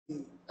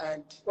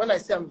and when I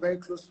say I'm a very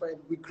close friend,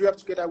 we grew up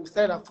together, we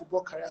started our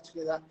football career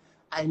together.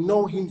 I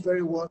know him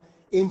very well.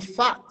 In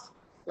fact,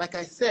 like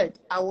I said,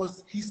 I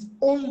was his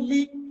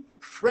only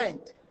friend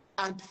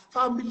and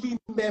family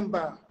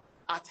member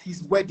at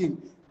his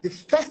wedding. The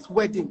first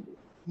wedding,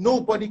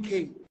 nobody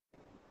came.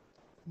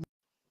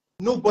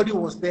 Nobody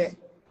was there.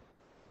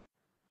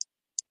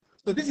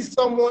 So this is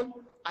someone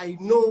I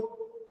know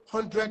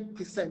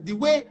 100%. The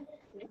way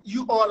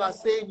you all are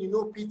saying,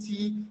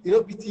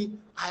 PT,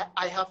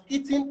 I have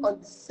eaten on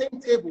the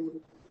same table,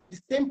 the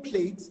same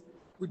plate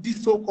with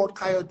this so-called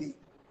Kayode.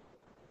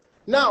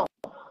 Now,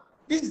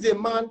 this is a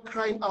man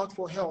crying out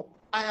for help.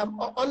 I am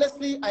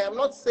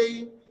not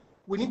saying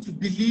we need to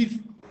believe.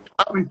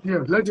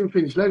 Yeah, let him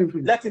finish. Let him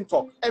finish. Let him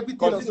talk.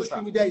 Everything on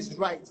social media is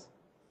right.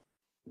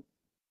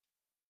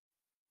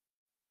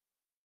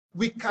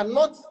 We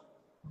cannot,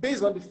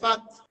 based on the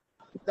fact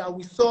that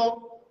we saw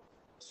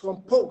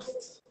some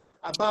posts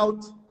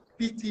about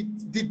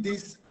PT did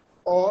this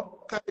or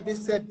Kayode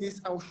said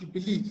this, and we should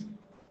believe.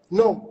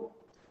 No.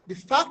 The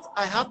fact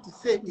I have to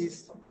say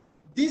is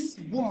this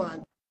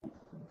woman,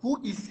 who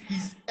is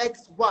his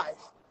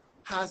ex-wife,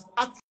 has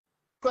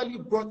actually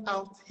brought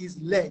out his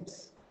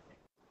legs.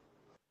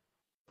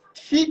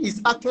 She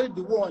is actually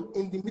the one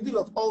in the middle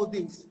of all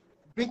this,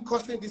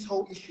 causing this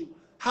whole issue.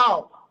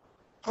 How?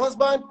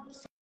 Husband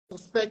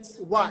suspects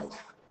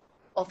wife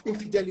of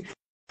infidelity.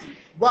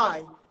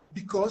 Why?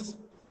 Because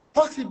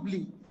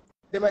possibly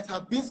there might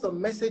have been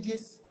some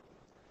messages,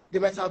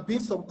 there might have been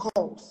some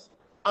calls.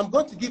 I'm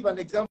going to give an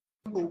example.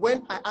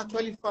 When I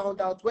actually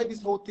found out, when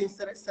this whole thing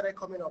started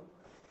coming up,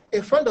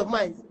 a friend of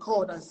mine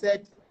called and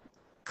said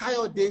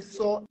Kayode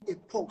saw a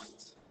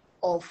post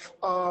of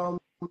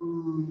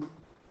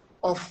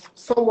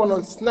someone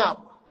on Snap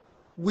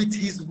with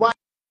his wife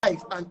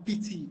and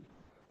PT.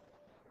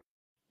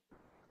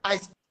 I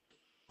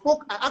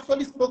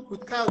actually spoke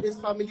with Kayode's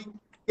family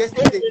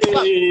yesterday.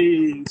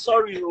 Hey,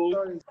 sorry.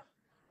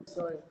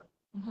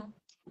 Mm-hmm.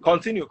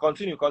 Continue.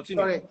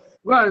 Sorry.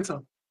 Right,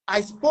 sir.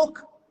 I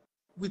spoke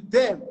with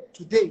them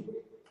today.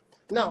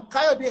 Now,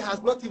 Kayode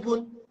has not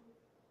even,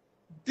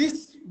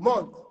 this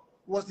month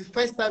was the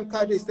first time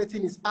Kayode is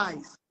setting his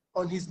eyes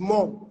on his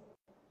mom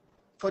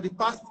for the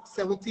past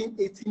 17,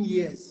 18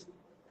 years.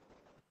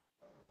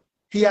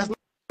 He has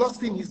not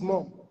seen his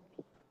mom.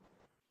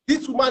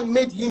 This woman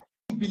made him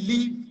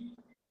believe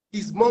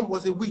his mom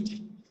was a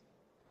witch.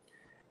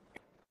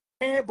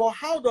 But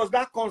how does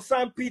that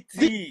concern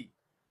PT?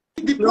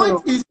 The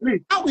point is,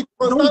 how it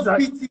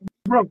concerns PT.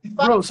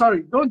 Bro,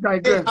 sorry, don't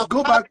digress.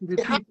 Go back to the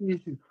PT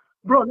issue.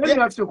 Bro, let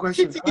me ask you a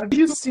question. Have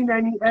you seen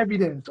any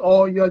evidence,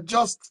 or you're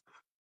just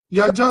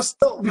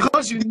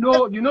because you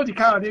know the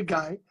Kayode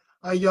guy,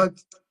 and you're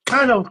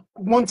kind of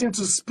wanting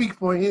to speak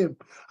for him?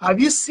 Have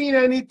you seen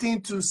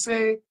anything to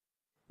say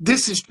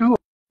this is true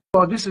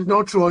or this is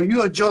not true, or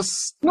you are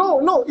just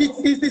no?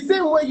 It's the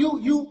same way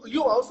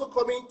you are also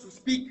coming to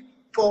speak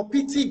for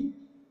PT.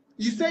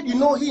 You said you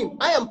know him.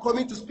 I am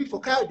coming to speak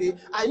for Kayode.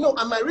 I know,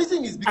 and my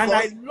reason is because. And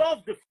I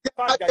love the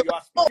fact that you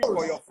are speaking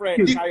for your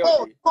friend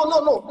Kayode.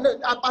 No.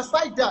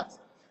 Aside that,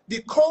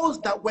 the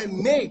calls that were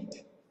made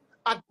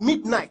at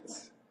midnight,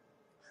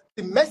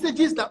 the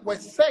messages that were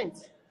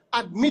sent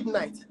at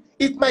midnight,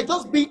 it might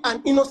just be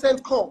an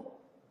innocent call.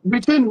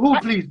 Between who,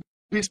 please?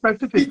 Be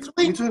specific.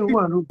 Between who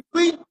and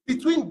who?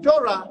 Between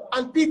Dora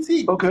and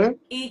PT. Okay.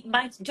 It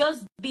might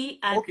just be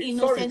an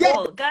innocent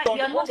call. Guy,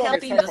 you're not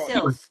helping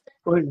yourself.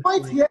 My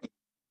point here.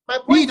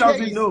 He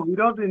doesn't know. He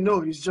doesn't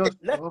know. He's just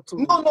no.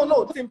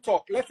 Let him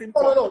talk.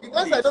 No.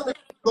 Because I don't know,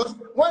 because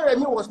when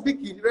Remy was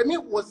speaking, Remy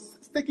was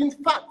stating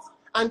facts,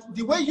 and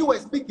the way you were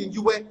speaking,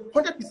 you were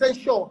 100%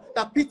 sure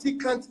that PT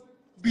can't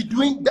be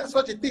doing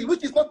such a thing,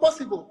 which is not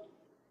possible.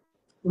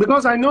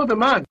 Because I know the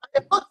man. I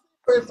am not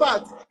for a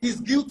fact he's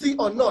guilty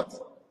or not.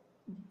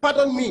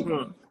 Pardon me,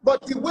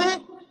 but the way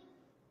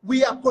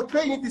we are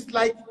portraying it is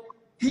like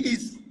he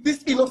is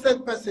this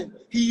innocent person.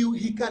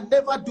 He can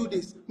never do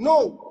this.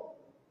 No.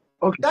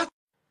 Okay.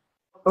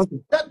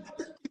 That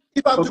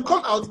if I have to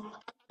come out,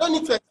 I don't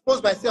need to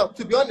expose myself,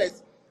 to be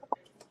honest.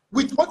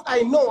 With what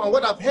I know and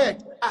what I've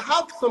heard, I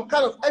have some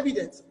kind of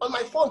evidence on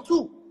my phone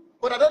too,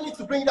 but I don't need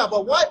to bring it up.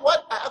 But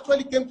what I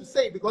actually came to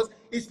say, because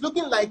it's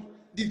looking like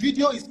the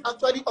video is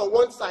actually on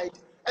one side,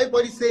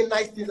 everybody saying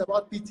nice things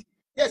about PT.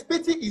 Yes,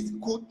 PT is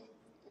good.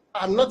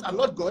 I'm not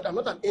God, I'm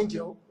not an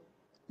angel,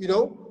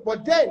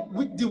 but then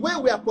the way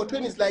we are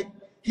portraying is like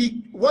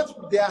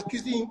what they are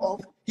accusing him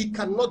of, he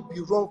cannot be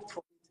wrong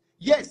for.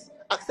 Yes,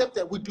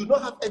 accepted. We do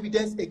not have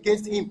evidence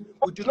against him.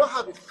 We do not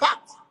have a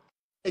fact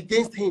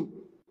against him.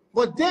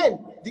 But then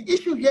the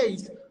issue here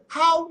is,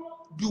 how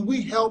do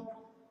we help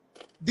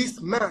this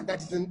man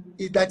that's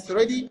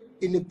already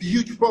in a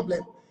huge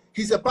problem?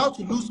 He's about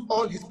to lose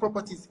all his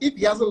properties if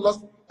he hasn't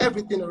lost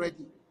everything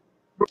already.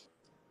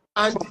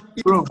 And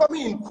it's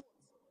coming in court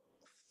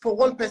for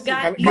one person.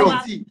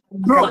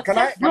 Can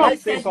I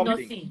say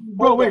something?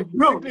 Bro, I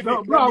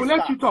will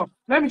let you talk.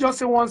 Let me just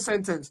say one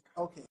sentence.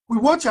 Okay.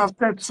 With what you have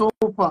said so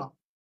far,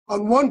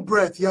 on one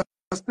breath, you are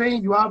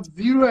saying you have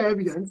zero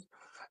evidence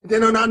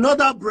Then on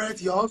another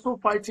breath, you're also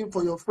fighting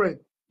for your friend.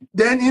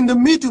 Then in the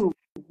middle,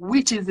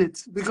 which is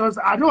it? Because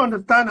I don't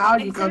understand how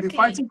you can be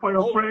fighting for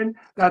your friend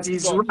that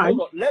is right.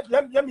 Hold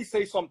on. Let me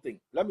say something.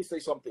 Let me say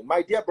something.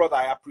 My dear brother,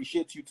 I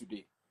appreciate you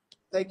today.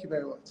 Thank you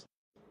very much.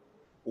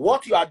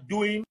 What you are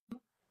doing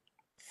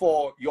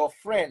for your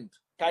friend,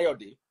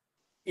 Kayode,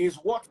 is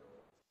what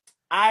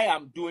I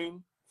am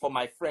doing for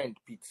my friend,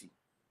 PT.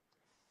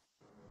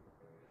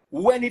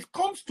 When it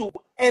comes to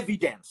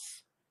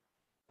evidence,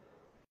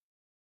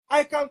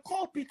 I can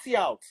call PT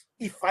out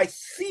if I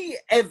see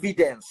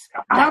evidence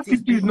that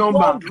is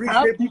beyond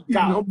reasonable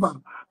doubt.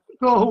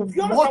 So do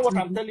you understand what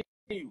I'm telling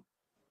you?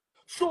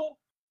 So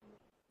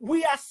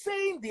we are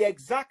saying the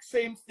exact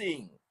same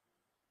thing.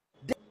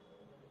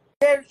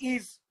 There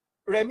is,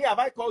 Remy, have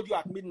I called you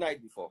at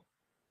midnight before?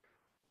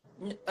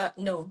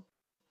 No.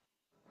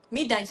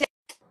 Midnight,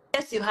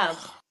 yes, you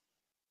have.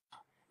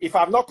 If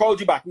I've not called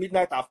you back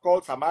midnight, I've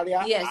called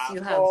Samaria. Yes, I've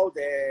you have. called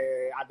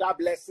Ada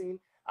Blessing.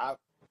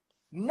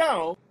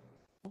 Now,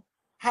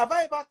 have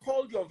I ever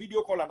called you on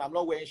video call and I'm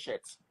not wearing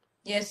shirts?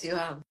 Yes, you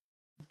have.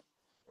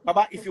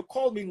 Baba, if you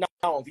call me now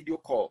on video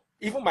call,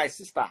 even my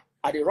sister,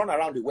 they run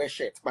around the wear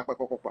shirts.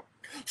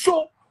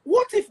 So,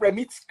 what if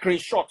Remy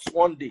screenshots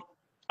one day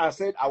and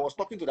said, I was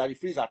talking to Daddy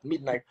Freeze at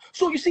midnight?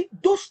 So, you see,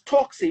 those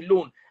talks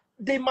alone,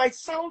 they might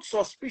sound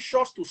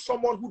suspicious to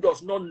someone who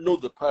does not know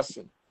the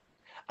person.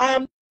 I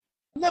am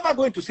never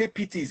going to say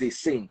PT is a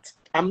saint.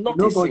 I'm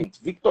not a saint.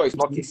 Victor is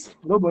not a saint.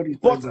 Nobody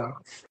but says that.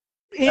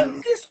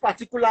 In this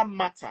particular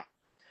matter,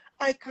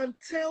 I can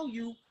tell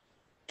you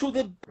to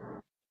the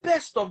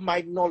best of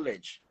my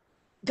knowledge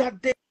that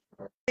there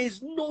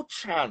is no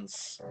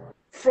chance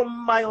from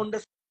my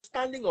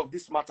understanding of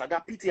this matter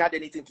that PT had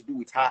anything to do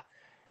with her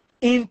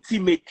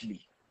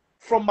intimately,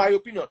 from my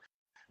opinion.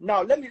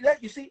 Now,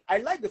 let you see, I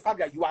like the fact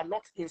that you are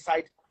not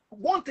inside.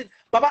 One thing,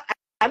 Baba,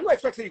 I don't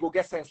expect you go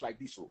get sense like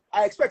this. So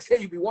I expect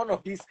you be one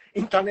of these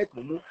internet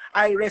mumu.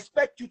 I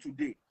respect you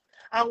today.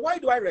 And why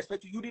do I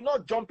respect you? You did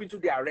not jump into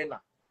the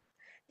arena.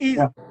 Is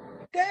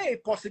there a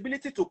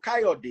possibility to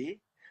Kayode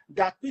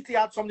that PT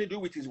had something to do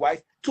with his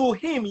wife? To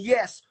him,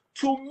 yes.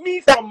 To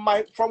me, from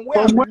where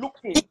I'm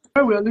looking.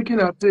 Where we're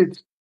looking at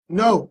it,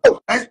 no.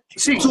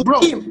 See, to bro,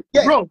 him,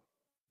 yes.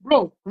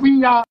 bro,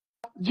 we are.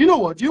 Do you know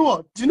what? Do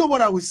you know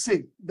what I would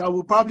say that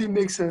will probably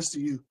make sense to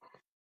you?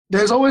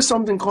 There's always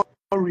something called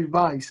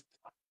revised.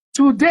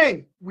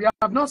 Today, we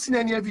have not seen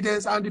any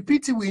evidence, and the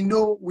PT we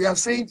know, we are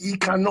saying he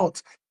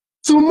cannot.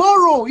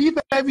 Tomorrow, if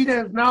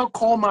evidence now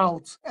come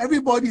out,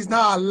 everybody is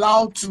now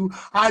allowed to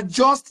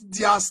adjust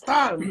their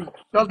stand.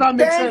 Does that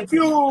make sense?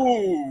 Thank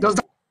you. Does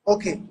that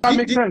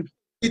make sense?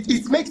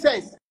 It makes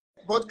sense.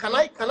 But can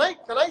I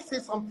say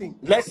something?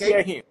 Let's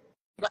hear him.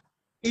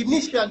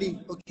 Initially,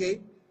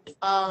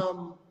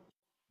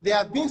 there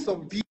have been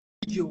some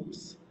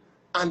videos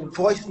and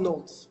voice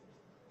notes.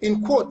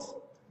 In quotes,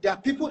 there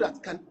are people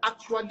that can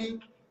actually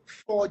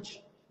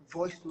forge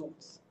voice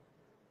notes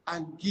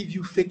and give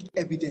you fake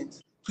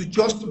evidence to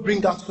just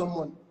bring out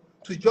someone,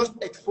 to just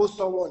expose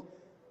someone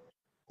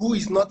who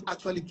is not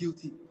actually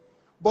guilty.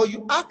 But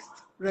you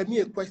asked Remy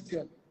a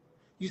question.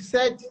 You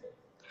said,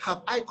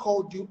 have I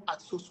called you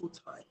at so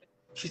time?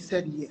 She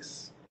said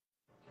yes.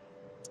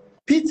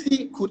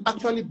 PT could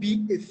actually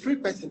be a free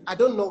person. I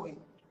don't know him,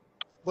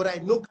 but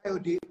I know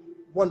Kayode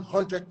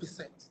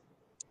 100%.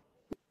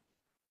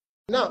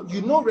 Now,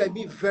 you know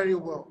Remy very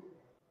well.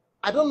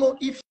 I don't know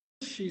if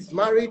she's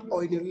married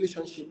or in a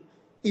relationship.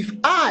 If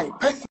I,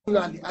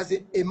 personally, as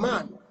a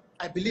man,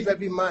 I believe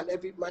every man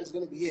is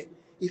going to be here.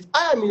 If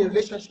I am in a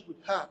relationship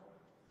with her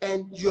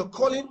and you're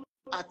calling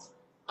at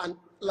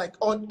like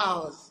odd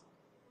hours,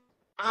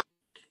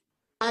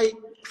 I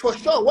for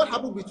sure, what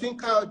happened between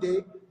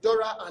Kayode,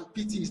 Dora, and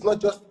PT is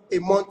not just a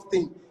month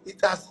thing. It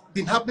has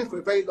been happening for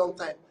a very long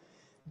time.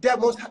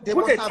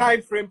 Put a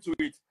time frame to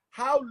it.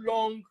 How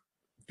long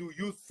do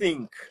you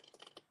think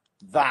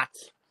that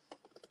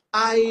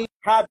having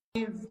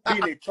been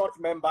a church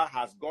member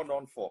has gone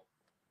on for?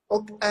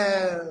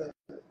 Okay,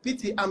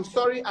 PT, I'm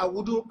sorry.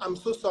 I'm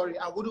so sorry.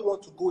 I wouldn't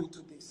want to go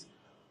into this.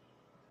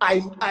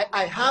 I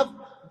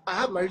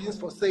have my reasons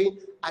for saying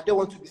I don't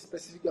want to be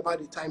specific about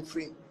the time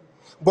frame.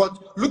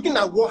 But looking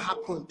at what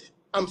happened,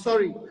 I'm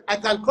sorry. I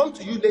can come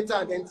to you later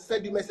and then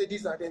send you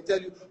messages and then tell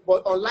you.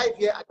 But on live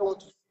here, I don't want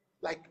to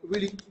like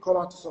really come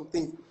out to some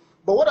things.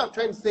 But what I'm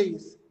trying to say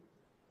is,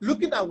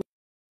 looking at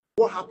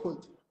what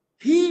happened,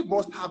 he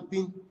must have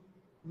been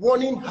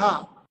warning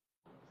her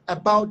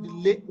about the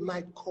late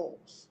night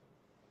calls,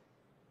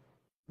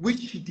 which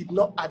she did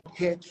not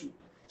adhere to.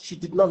 She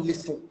did not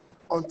listen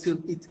until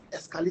it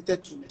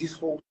escalated to this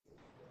whole.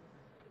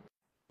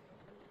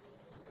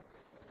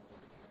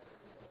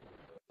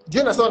 Do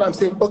you understand what I'm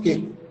saying?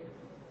 Okay.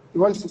 You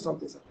want to say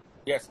something, sir?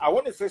 Yes, I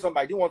want to say something.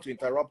 I didn't want to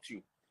interrupt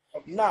you.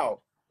 Okay. Now,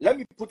 let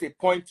me put a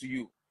point to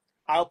you.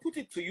 I'll put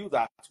it to you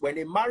that when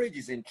a marriage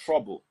is in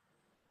trouble,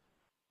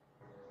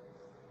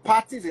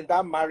 parties in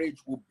that marriage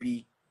will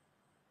be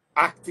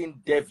acting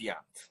deviant.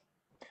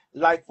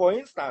 Like, for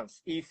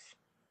instance, if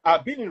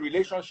I've been in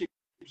relationships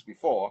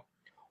before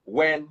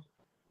when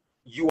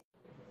you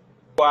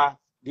are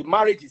the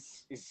marriage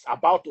is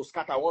about to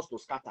scatter, wants to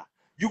scatter,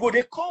 you go,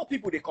 they call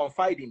people, they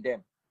confide in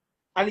them.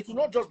 And it will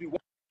not just be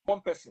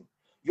one person.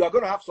 You are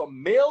going to have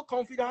some male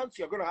confidants,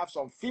 you're going to have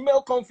some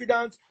female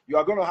confidants, you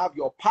are going to have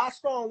your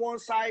pastor on one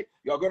side,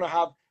 you are going to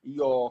have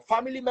your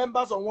family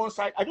members on one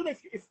side. I don't know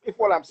if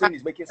what I'm saying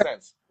is making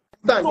sense.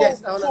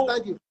 Yes, I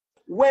understand you.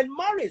 When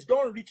marriage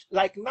don't reach,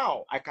 like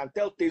now, I can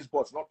tell taste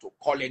buds not to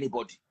call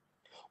anybody.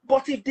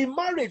 But if the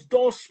marriage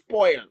don't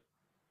spoil,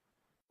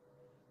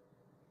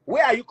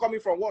 where are you coming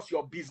from? What's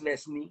your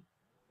business need?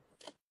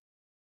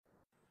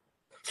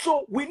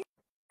 So we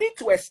need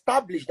to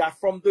establish that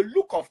from the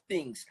look of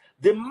things,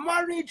 the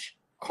marriage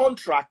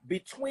contract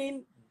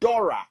between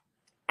Dora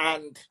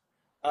and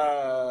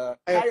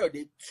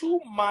Kayode, to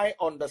my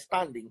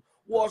understanding,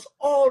 was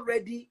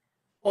already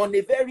on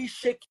a very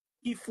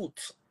shaky foot.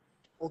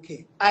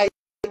 Okay,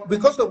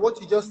 because of what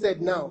you just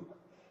said now,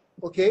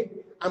 okay,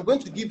 I'm going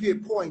to give you a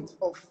point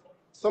of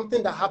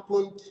something that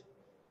happened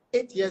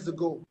 8 years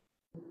ago,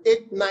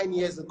 9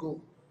 years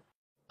ago.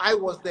 I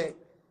was there,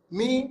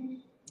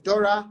 me,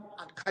 Dora,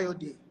 and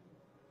Kayode.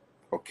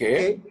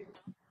 Okay.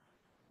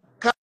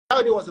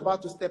 Kayode was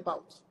about to step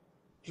out.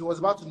 He was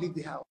about to leave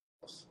the house.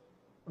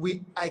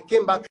 I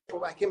came back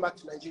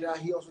to Nigeria.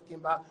 He also came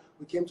back.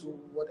 We came to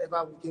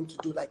whatever we came to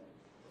do, like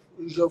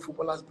usual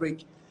footballers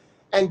break.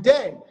 And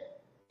then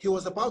he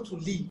was about to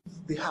leave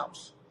the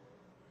house.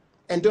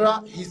 And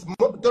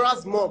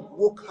Dora's mom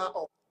woke her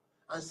up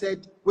and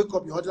said, "Wake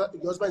up, your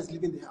husband is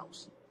leaving the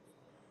house."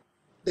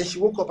 Then she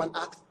woke up and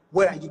asked,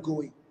 "Where are you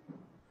going?"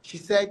 He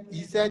said,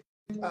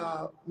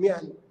 "Me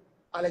and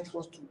Alex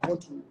want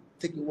to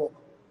take a walk."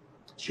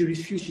 She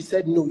refused. She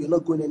said, "No, you're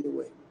not going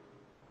anywhere."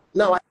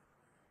 Now,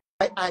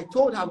 I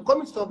told her, "I'm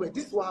coming somewhere.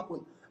 This is what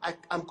happened.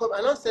 I'm coming."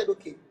 And I said,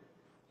 "Okay,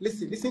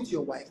 listen to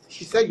your wife.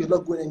 She said you're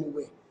not going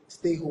anywhere.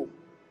 Stay home."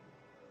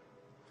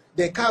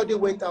 Then Kayode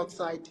went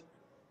outside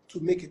to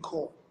make a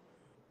call,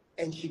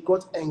 and she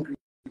got angry.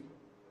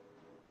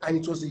 And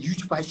it was a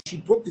huge fight. She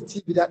broke the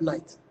TV that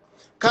night.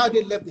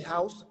 Kayode left the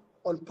house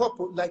on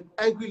purpose, like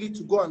angrily,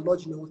 to go and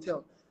lodge in a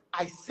hotel.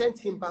 I sent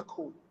him back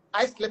home.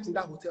 I slept in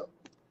that hotel.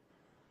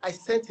 I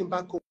sent him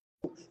back home.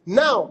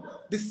 Now,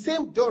 the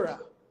same Dora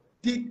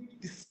did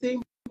the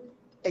same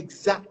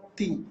exact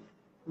thing,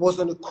 was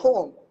on a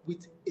call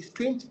with a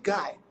strange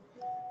guy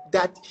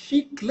that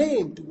she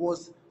claimed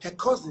was her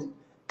cousin,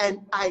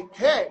 and I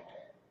heard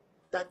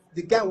that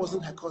the guy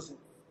wasn't her cousin.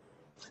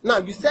 Now,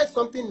 you said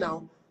something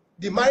now,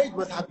 the marriage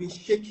must have been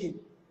shaken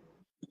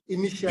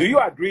initially. Do you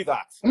agree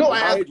that the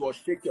marriage was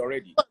shaky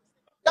already?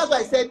 That's why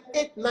I said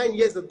 8, 9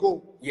 years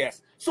ago.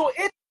 Yes. So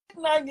 8,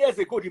 9 years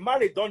ago, the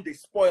marriage done they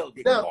spoil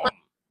the now,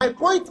 my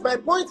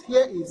point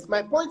here is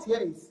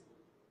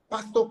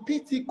Pastor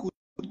P.T. could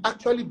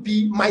actually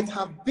might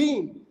have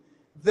been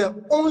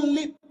the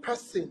only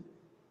person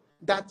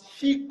that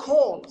she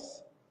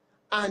calls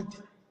and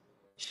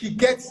she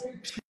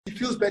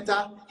feels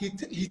better.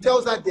 He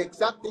tells her the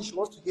exact thing she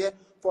wants to hear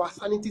for her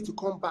sanity to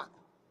come back.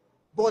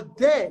 But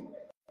then,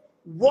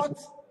 what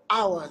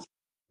hours,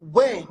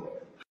 when,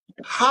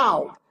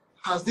 how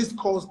has these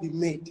calls been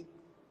made?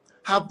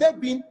 Have there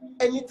been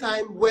any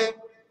time where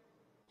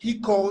he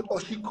called or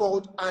she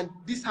called and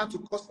this had to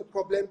cause a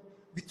problem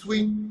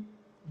between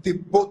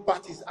both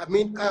parties? I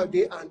mean,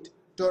 Kayode and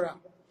Dora.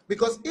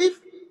 Because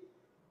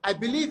I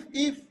believe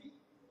if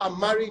I'm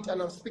married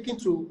and I'm speaking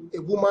to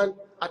a woman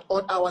at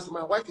odd hours,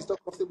 my wife is not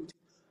comfortable with it,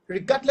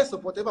 regardless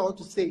of whatever I want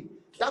to say,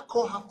 that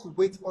call has to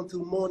wait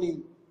until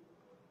morning.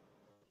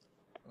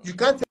 You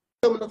can't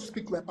tell me not to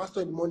speak to my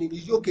pastor in the morning.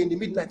 Is okay in the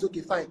midnight?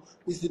 Okay, fine.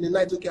 It's in the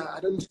night. Okay,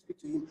 I don't need to speak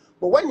to him.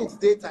 But when it's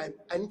daytime,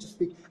 I need to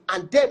speak.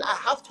 And then I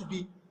have to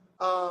be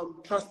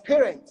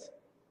transparent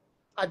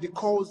at the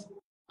calls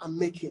I'm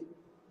making.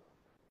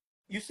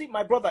 You see,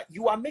 my brother,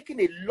 you are making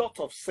a lot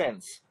of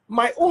sense.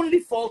 My only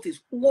fault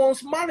is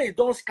once marriage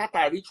don't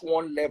scatter reach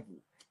one level,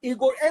 it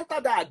go enter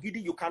that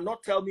agidi. You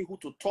cannot tell me who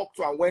to talk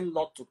to and when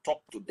not to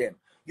talk to them.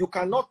 You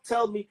cannot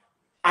tell me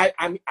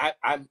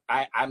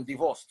I'm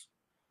divorced.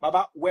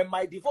 Baba, when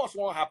my divorce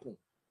won't happen,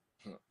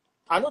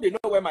 I know they know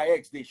where my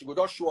ex is. She will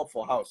just show up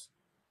for house.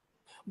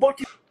 But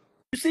you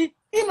see,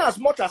 in as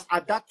much as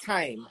at that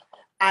time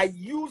I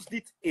used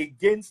it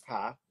against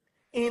her,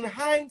 in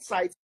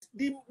hindsight,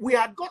 we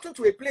had gotten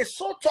to a place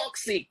so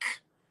toxic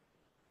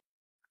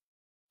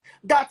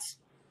that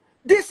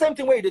this same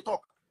thing where they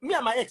talk, me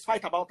and my ex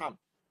fight about him.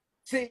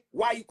 Say,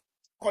 why are you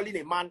calling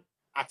a man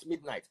at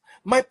midnight?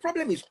 My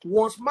problem is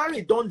once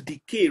marriage don't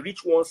decay, reach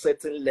one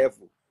certain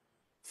level,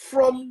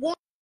 from what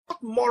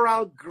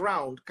moral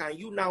ground can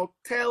you now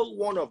tell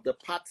one of the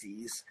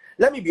parties?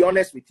 Let me be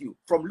honest with you.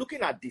 From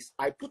looking at this,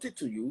 I put it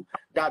to you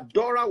that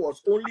Dora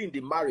was only in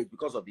the marriage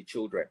because of the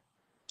children.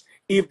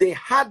 If they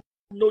had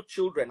no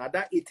children at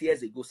that 8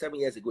 years ago, 7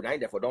 years ago, they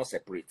therefore don't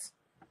separate.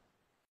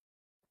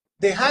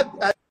 They had,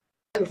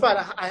 in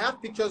fact, I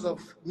have pictures of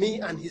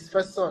me and his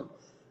first son.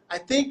 I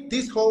think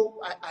this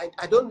whole,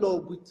 I don't know,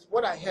 with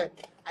what I heard,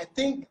 I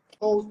think the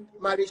whole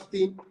marriage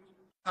thing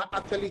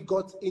actually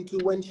got into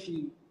when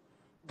she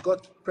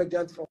got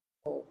pregnant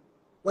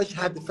when she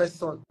had the first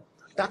son.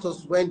 That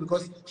was when,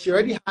 because she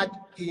already had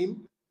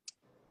him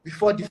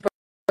before the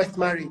first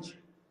marriage.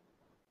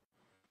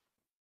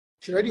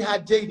 She already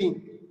had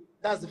Jaden.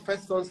 That's the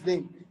first son's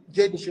name,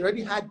 Jaden. She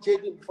already had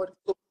Jaden before.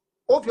 So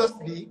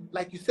obviously,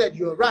 like you said,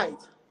 you're right,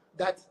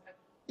 that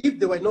if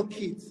there were no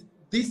kids,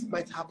 this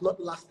might have not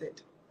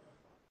lasted.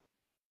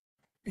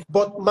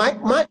 But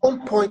my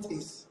own point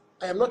is,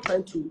 I am not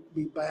trying to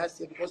be biased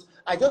here, because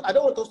I don't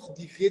want us to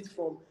deviate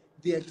from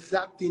the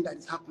exact thing that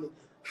is happening.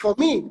 For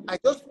me,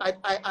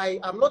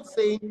 I'm not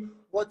saying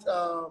what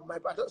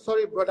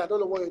sorry brother, I don't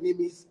know what your name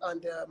is,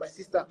 and my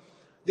sister.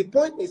 The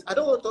point is, I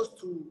don't want us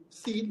to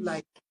see it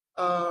like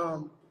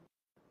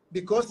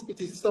because it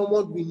is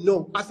someone we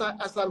know. As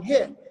I'm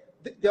here,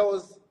 there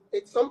was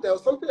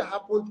something that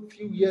happened a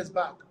few years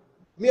back.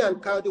 Me and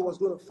Kayode was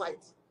going to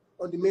fight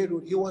on the main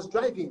road. He was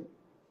driving,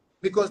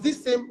 because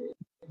this same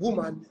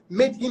woman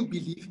made him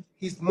believe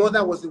his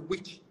mother was a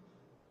witch.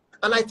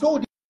 And I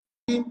told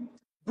him,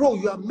 bro,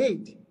 you are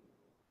made.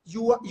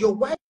 Your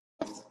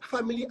wife's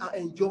family are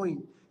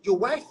enjoying. Your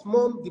wife's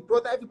mom, the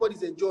brother,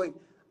 everybody's enjoying.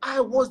 I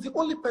was the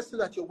only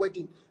person at your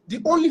wedding,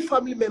 the only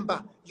family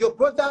member. Your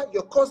brother,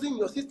 your cousin,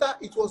 your sister,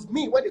 it was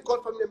me. When they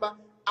called family member,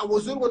 I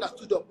was the only one that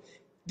stood up.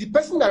 The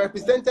person that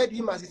represented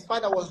him as his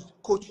father was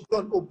Coach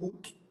John Obu.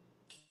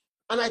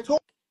 And I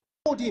told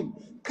him,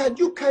 can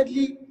you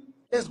kindly,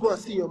 let's go and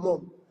see your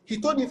mom. He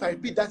told me if I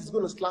repeat that, he's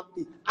going to slap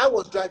me. I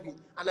was driving,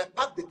 and I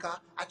parked the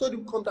car. I told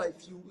him, come down,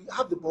 if you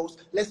have the balls,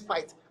 let's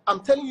fight. I'm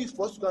telling you, it's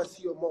for us to go and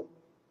see your mom.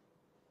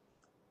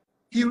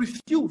 He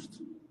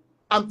refused.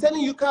 I'm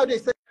telling you, Kayode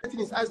is setting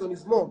his eyes on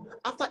his mom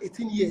after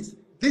 18 years,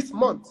 this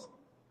month.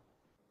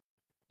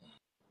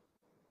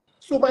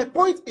 So my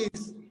point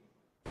is,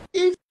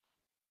 if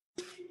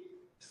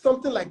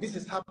something like this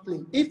is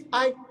happening, if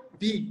I'm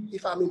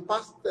in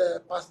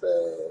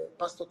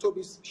Pastor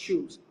Tobi's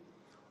shoes,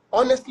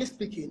 honestly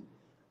speaking,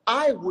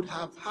 I would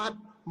have had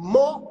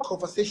more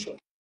conversation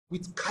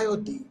with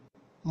Kayode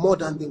more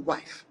than the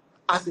wife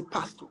as a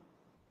pastor.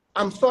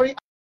 I'm sorry,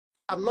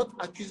 I'm not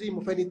accusing him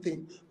of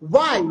anything.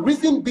 Why?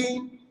 Reason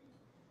being,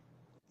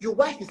 your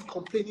wife is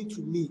complaining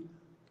to me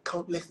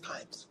countless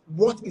times.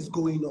 What is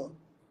going on?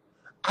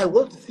 I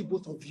want to see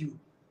both of you.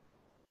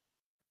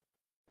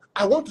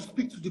 I want to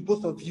speak to the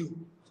both of you.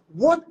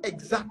 What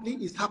exactly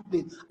is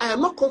happening? I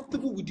am not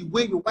comfortable with the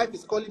way your wife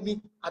is calling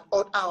me at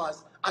odd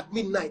hours, at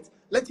midnight,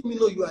 letting me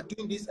know you are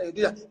doing this and you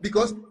do that.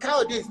 Because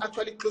Kayode is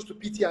actually close to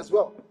PT as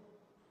well.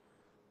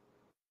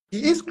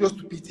 He is close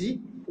to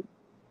PT.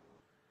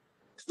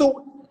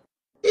 So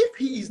if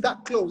he is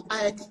that close,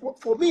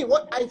 for me,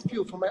 what I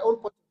feel from my own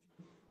point of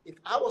view, if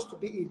I was to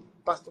be in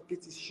Pastor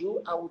Peter's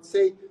shoe, I would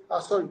say,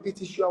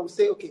 Peter's shoe, I would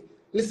say, okay,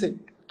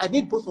 listen, I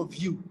need both of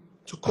you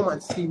to come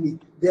and see me.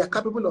 They are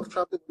capable of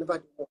traveling whenever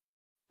they want.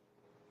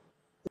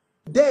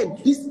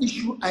 Then this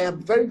issue, I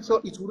am very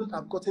sure it wouldn't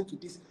have gotten to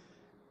this.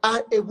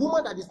 And a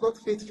woman that is not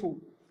faithful,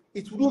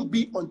 it wouldn't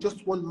be on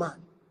just one man.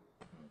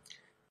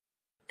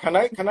 Can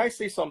I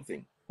say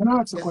something? Can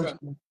I ask a question?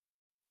 Sir.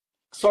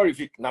 Sorry,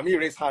 Vic. Let me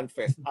raise hand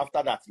first.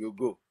 After that, you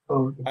go.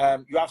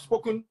 Okay. You have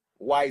spoken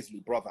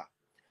wisely, brother.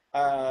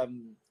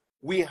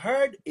 We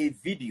heard a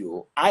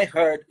video. I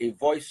heard a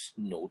voice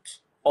note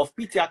of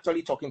PT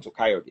actually talking to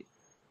Kayode.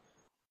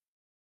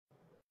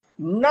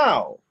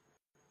 Now,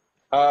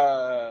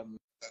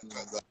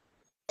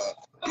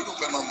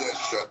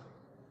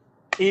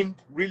 in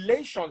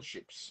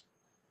relationships,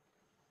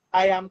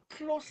 I am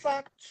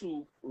closer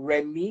to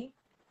Remy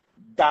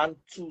than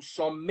to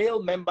some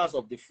male members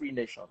of the Free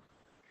Nation.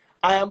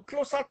 I am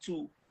closer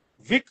to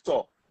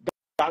Victor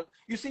than,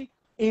 you see,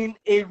 in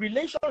a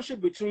relationship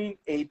between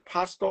a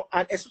pastor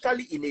and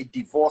especially in a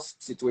divorce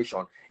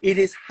situation, it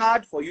is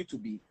hard for you to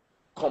be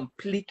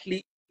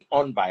completely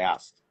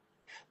unbiased.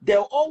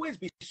 There'll always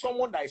be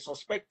someone that is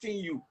suspecting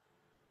you.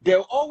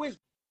 There'll always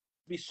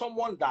be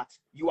someone that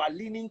you are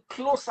leaning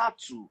closer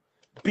to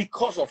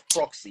because of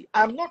proxy.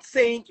 I'm not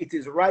saying it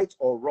is right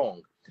or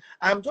wrong.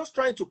 I'm just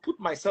trying to put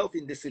myself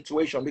in the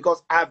situation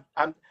because I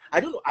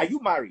don't know, are you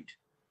married?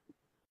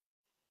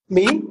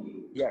 Me?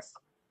 Yes.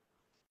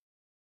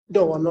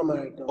 No, I'm not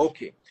married. No.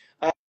 Okay.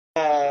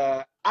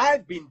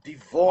 I've been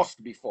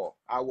divorced before.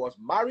 I was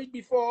married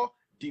before,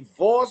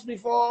 divorced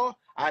before,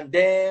 and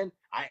then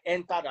I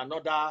entered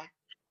another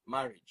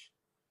marriage.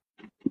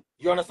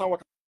 You understand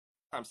what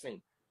I'm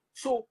saying?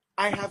 So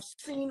I've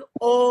seen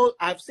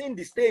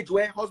the stage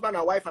where husband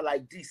and wife are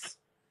like this.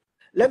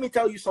 Let me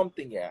tell you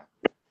something here.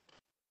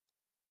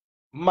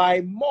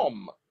 My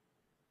mom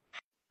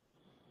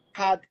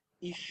had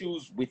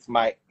issues with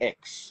my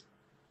ex.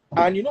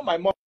 And you know my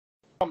mom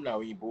now,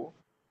 Oyibo,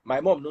 my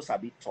mom knows a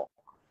bit talk.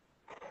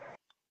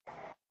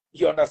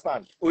 You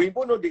understand?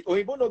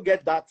 Oyibo no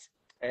get that,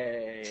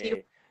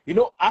 you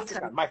know,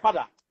 African. My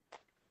father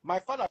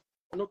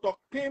no talk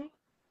him.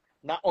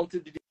 Now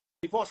until the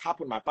divorce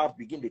happened, my papa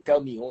begin to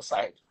tell me on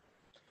side.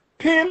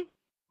 Pim,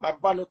 my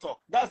papa no talk.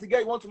 That's the guy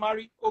you want to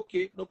marry?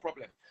 Okay, no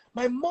problem.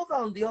 My mother,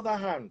 on the other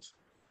hand,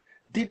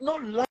 did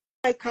not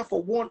like her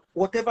for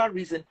whatever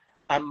reason,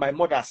 and my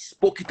mother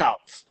spoke it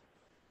out.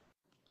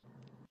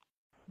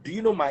 Do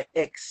you know my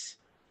ex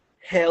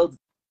held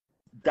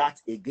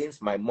that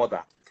against my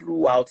mother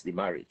throughout the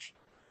marriage.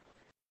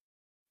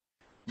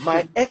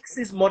 My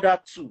ex's mother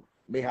too,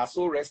 may her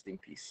soul rest in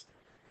peace,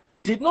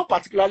 did not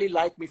particularly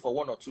like me for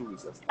one or two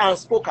reasons and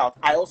spoke out.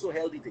 I also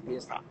held it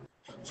against her.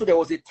 So there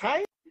was a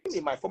time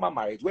in my former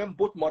marriage when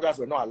both mothers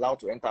were not allowed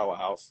to enter our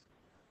house.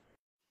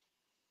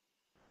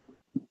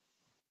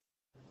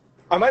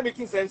 Am I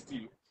making sense to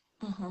you?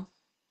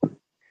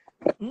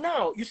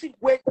 Now, you see,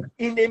 when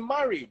in a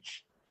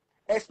marriage,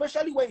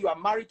 especially when you are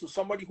married to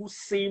somebody who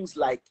seems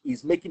like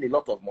he's making a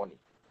lot of money,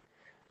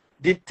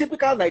 the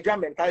typical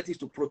Nigerian mentality is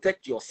to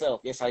protect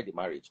yourself inside the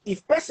marriage.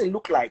 If person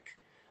look like,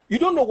 you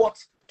don't know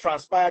what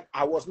transpired,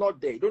 I was not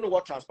there, you don't know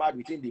what transpired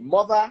between the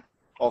mother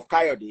of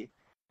Kayode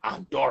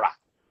and Dora.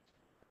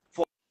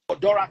 For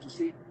Dora to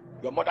say,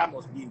 your mother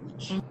must be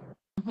rich.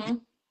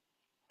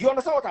 You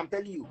understand what I'm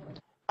telling you?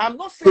 I'm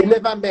not saying they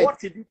never met.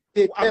 What he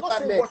did. I'm not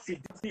saying what he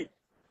did.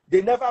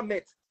 They never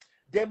met.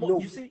 No.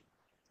 You see,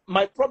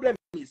 my problem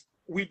is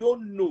we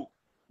don't know.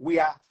 We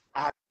are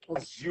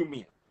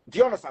assuming. Do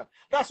you understand?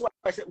 That's why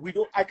I said we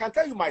don't. I can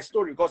tell you my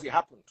story because it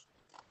happened.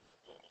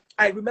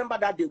 I remember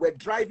that they were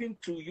driving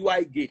to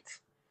UI Gate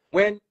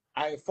when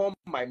I informed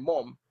my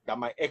mom that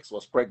my ex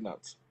was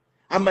pregnant.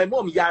 And my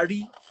mom,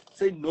 Yari,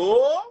 said,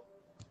 no.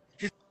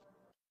 She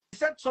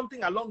said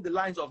something along the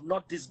lines of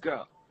not this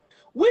girl,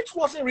 which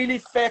wasn't really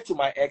fair to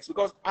my ex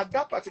because at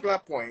that particular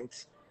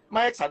point,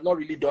 my ex had not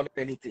really done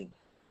anything.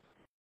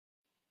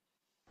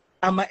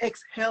 And my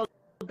ex held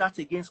that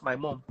against my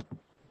mom.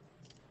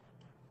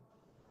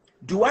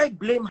 Do I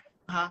blame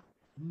her?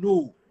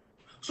 No.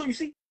 So you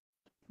see,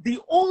 the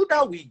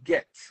older we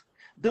get,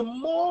 the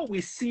more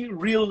we see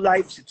real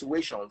life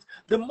situations,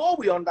 the more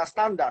we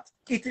understand that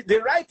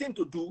the right thing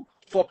to do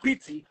for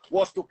Pity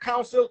was to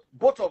counsel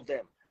both of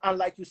them. And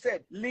like you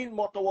said, lean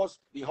more towards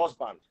the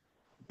husband.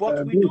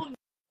 But we don't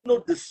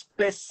know the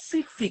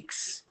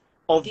specifics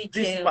of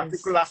this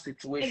particular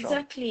situation.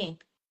 Exactly.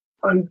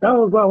 And that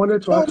was why I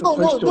wanted to ask a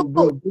question,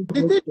 bro.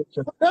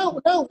 Now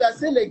we are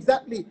saying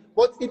exactly.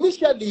 But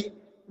initially,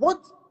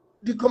 what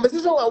the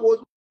conversation I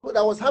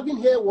was having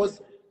here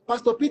was,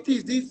 Pastor Pity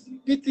is this,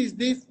 Pity is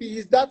this, he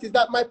is that, is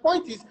that. My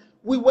point is,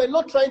 we were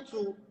not trying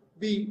to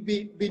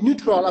be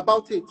neutral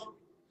about it.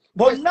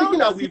 But now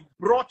that we've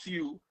brought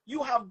you,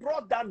 you have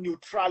brought that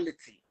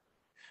neutrality.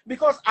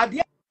 Because at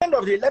the end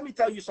of the day, let me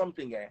tell you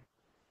something.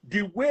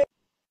 The way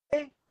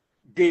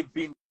they've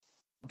been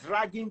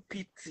dragging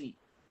Pity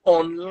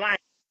online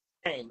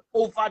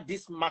over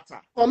this matter,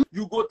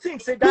 you go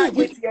think, say that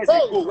 8 years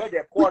ago where they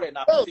quarrel and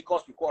Pity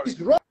caused the quarrel. It's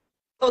wrong.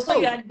 Oh,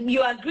 so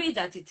you agree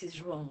that it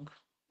is wrong?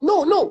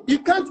 No, you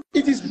can't.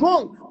 It is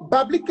wrong.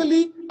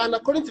 Biblically and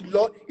according to the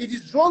law, it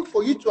is wrong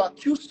for you to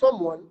accuse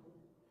someone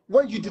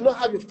when you do not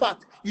have a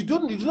fact. You do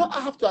not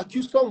have to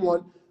accuse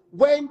someone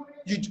when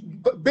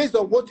based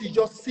on what you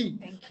just see.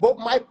 But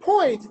my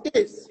point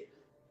is,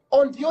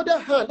 on the other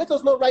hand, let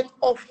us not write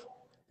off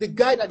the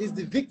guy that is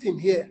the victim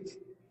here.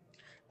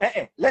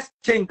 Let's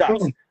change that.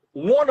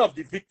 One of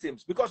the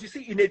victims, because you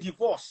see, in a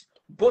divorce,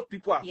 both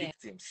people are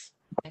victims.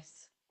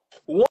 Yes.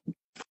 One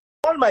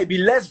might be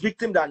less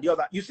victim than the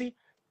other. You see,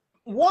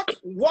 what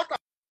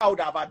I would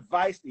have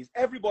advised is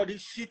everybody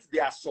sheath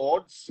their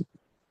swords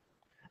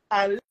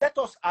and let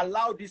us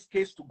allow this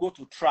case to go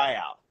to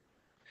trial.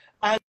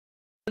 And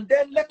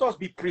then let us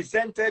be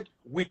presented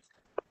with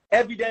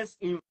evidence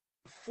in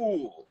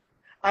full.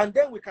 And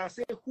then we can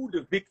say who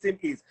the victim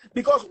is.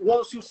 Because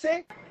once you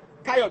say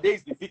Kayode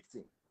is the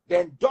victim,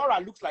 then Dora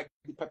looks like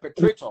the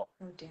perpetrator.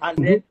 And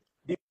then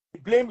the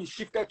blame is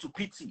shifted to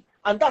Pity.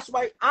 And that's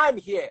why I'm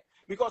here.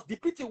 Because the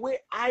Pity way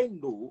I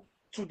know,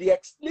 to the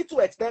little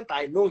extent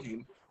I know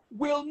him,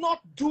 will not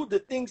do the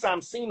things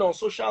I'm seeing on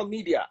social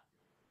media.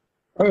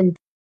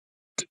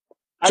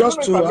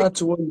 Just to add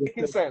to what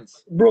you're saying,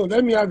 bro,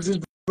 let me ask this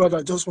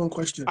brother just one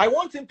question. I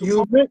want him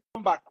to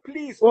come back.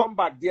 Please come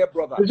back, dear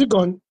brother. Is he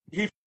gone?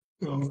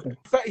 Okay.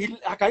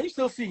 Can you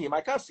still see him?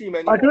 I can't see him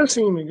anymore. I can't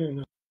see him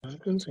again. I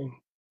can't see him.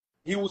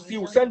 He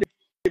will send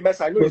a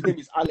message. I know his name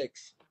is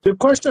Alex. The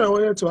question I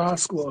wanted to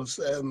ask was,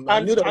 and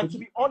to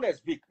be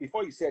honest, Vic,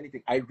 before you say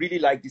anything, I really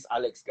like this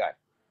Alex guy.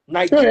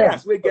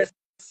 Nigerians will get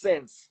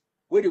sense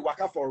where they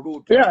work out for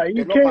road. Yeah,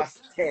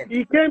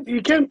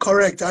 he came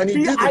correct, and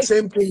he did the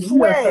same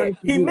thing.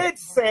 He made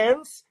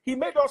sense. He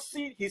made us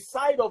see his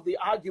side of the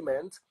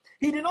argument.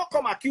 He did not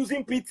come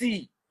accusing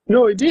Pity.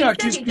 No, he didn't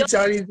accuse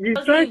Pity. He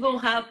doesn't even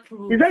have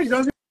proof. He said he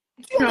doesn't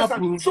have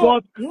proof.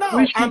 So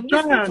now I'm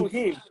listening to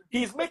him.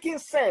 He's making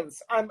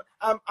sense.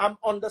 I'm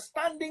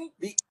understanding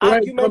the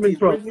argument he's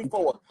bringing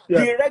forward. Yeah.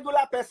 The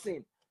regular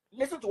person,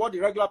 listen to what the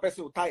regular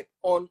person will type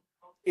on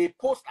a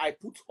post I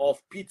put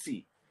of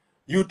Pity.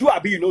 You do,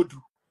 Abi, you no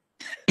do.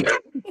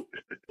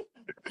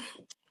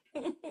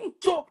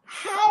 So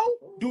how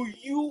do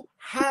you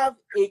have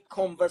a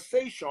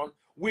conversation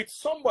with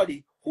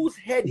somebody whose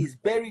head is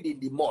buried in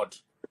the mud?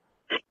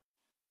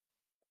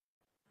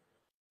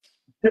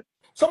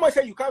 Someone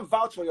said you can't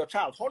vouch for your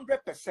child,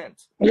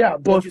 100%. Yeah,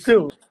 but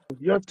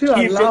you're still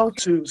allowed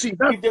to see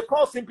that. If they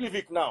call Simply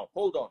Vic now,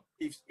 hold on.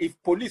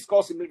 If police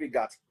call Simply Vic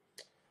that,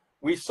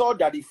 We saw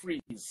that he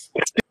freeze.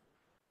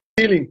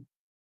 Stealing.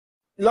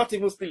 Not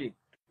even stealing.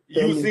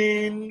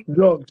 Using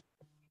drugs.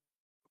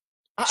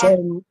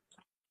 So,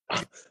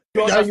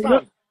 you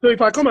understand? So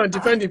if I come and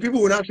defend it,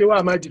 people will not say, why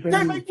am I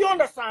defending you? You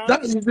understand?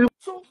 That is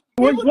so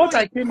what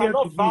I came here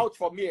to vouch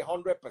for me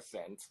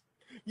 100%.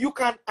 You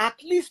can,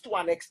 at least to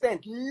an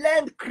extent,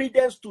 lend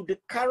credence to the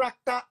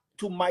character,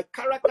 to my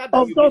character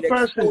that you've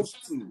been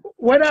exposed to.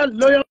 Whether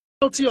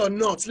loyalty or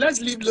not, let's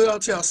leave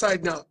loyalty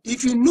aside now.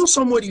 If you know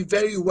somebody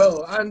very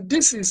well and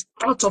this is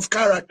out of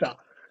character,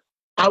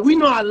 are we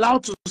not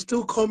allowed to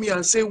still come here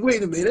and say,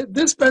 wait a minute,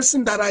 this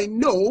person that I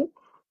know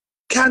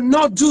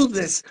cannot do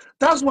this?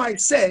 That's why I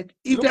said,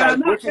 if Look, there are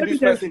not this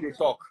person they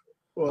talk,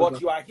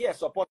 but you are here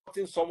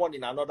supporting someone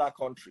in another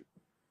country.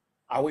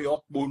 Are we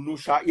up,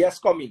 Bonusha? Yes,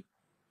 come in.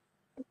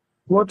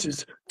 What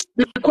is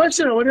the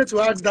question I wanted to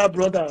ask that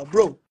brother,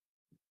 bro?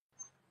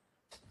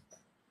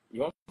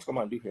 You want to come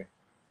and do here?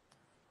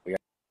 Yeah,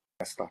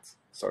 start.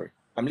 Sorry,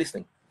 I'm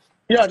listening.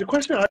 Yeah, the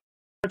question I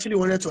actually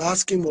wanted to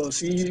ask him was,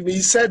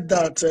 he said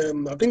that,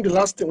 I think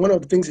one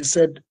of the things he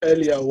said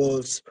earlier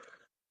was,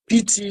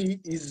 PT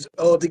is,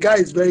 or the guy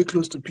is very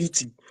close to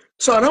PT.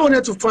 So I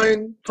wanted to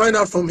find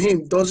out from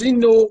him, does he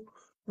know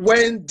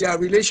when their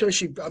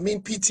relationship, I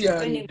mean PT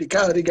and the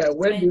guy,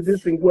 when did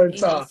this thing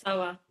went out?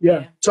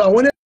 Yeah. So I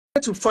wanted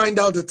to find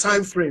out the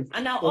time frame.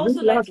 And I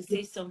also like to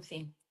say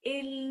something.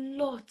 A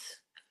lot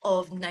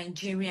of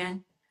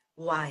Nigerian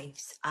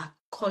wives are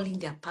calling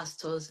their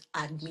pastors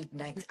at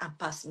midnight and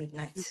past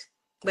midnight,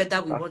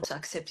 whether we want to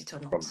accept it or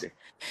not.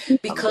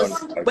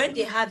 Because when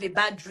they have a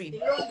bad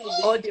dream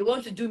or they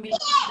want to do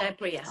midnight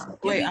prayer,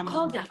 they will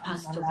call their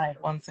pastor,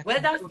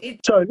 whether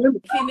it's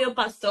female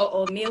pastor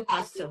or male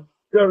pastor.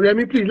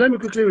 Remy, please, let me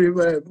quickly,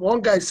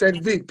 one guy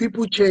said, Vic,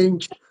 people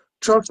change,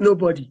 trust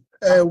nobody.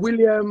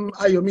 William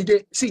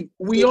Ayomide, see,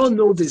 we all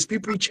know this,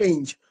 people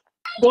change.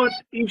 But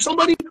if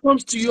somebody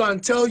comes to you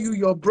and tell you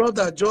your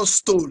brother just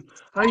stole,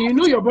 and you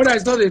know your brother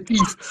is not a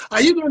thief,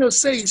 are you going to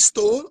say he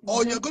stole,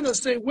 or you're going to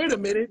say, wait a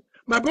minute,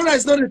 my brother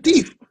is not a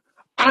thief,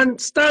 and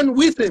stand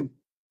with him?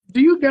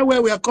 Do you get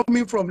where we are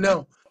coming from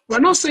now? We're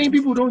not saying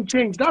people don't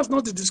change. That's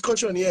not the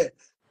discussion here.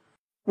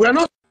 We're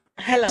not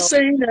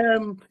saying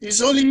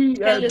it's only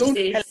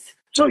don't.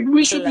 So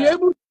we should be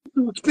able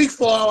to speak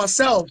for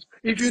ourselves.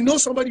 If you know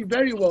somebody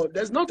very well,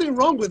 there's nothing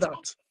wrong with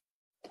that.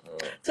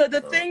 So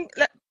the thing,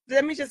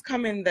 let me just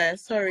come in there.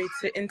 Sorry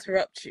to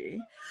interrupt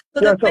you.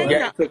 So the thing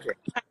that happened,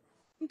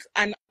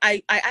 and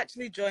I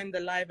actually joined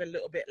the live a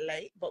little bit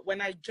late, but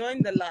when I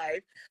joined the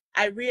live,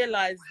 I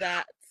realized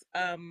that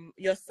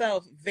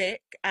yourself,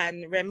 Vic,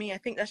 and Remy, I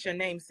think that's your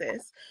name,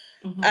 sis,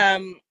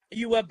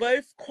 you were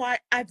both quite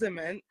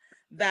adamant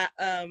that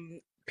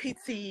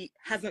PT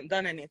hasn't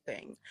done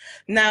anything.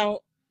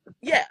 Now,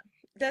 yeah,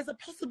 there's a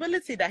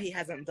possibility that he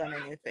hasn't done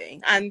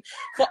anything. And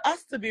for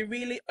us to be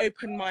really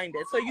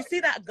open-minded. So you see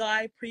that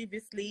guy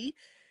previously,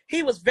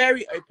 he was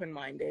very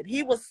open-minded.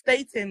 He was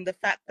stating the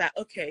fact that,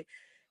 okay,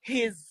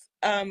 his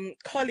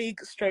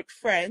colleague stroke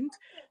friend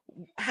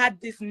had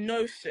this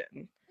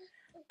notion.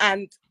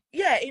 And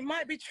yeah, it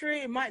might be true,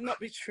 it might not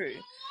be true.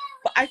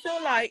 But I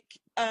feel like,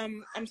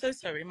 I'm so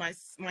sorry, my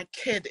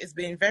kid is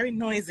being very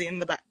noisy in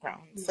the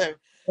background. So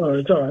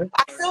it's all right.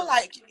 I feel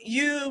like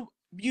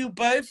you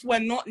both were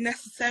not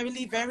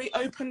necessarily very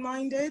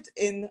open-minded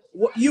in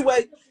what you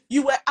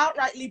were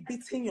outrightly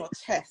beating your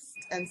chest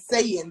and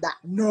saying that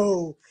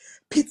no,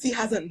 PT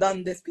hasn't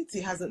done this, PT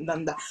hasn't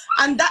done that.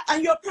 And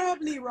you're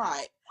probably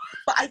right.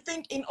 But I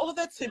think in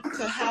order to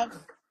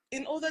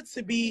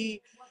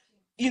be,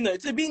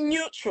 to be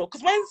neutral,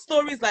 because when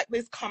stories like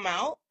this come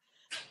out,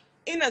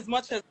 in as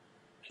much as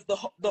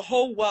the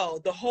whole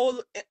world, the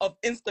whole of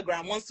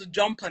Instagram wants to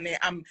jump on it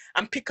and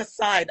pick a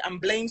side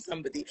and blame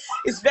somebody,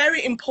 it's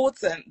very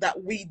important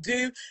that we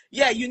do,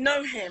 you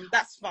know him,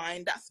 that's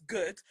fine, that's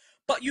good,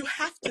 but you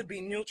have to be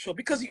neutral,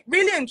 because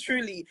really and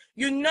truly,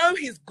 you know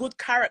his good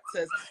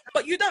characters,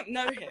 but you don't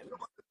know him.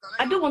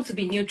 I don't want to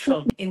be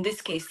neutral in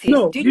this case, sis.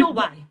 No, do you know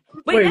why?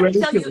 Wait,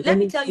 let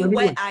me tell you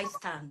where I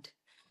stand.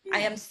 I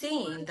am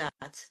saying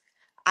that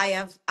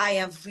I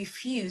have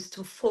refused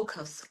to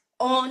focus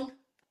on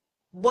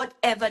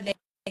whatever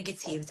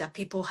negatives that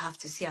people have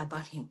to say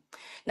about him.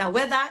 Now,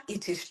 whether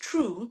it is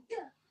true,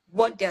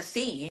 what they're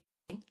saying,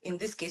 in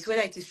this case,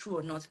 whether it is true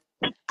or not,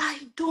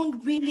 I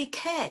don't really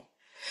care,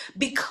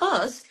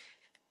 because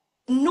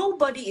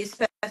nobody is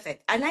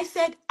perfect. And I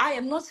said, I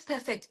am not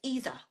perfect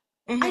either.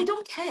 I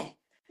don't care,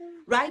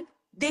 right?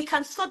 They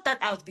can sort that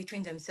out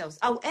between themselves.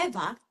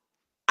 However,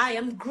 I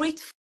am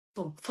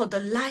grateful for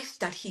the life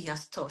that he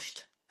has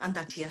touched and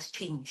that he has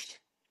changed.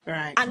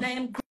 Right. And I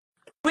am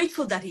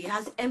grateful that he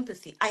has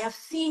empathy. I have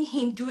seen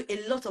him do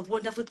a lot of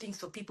wonderful things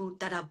for people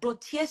that have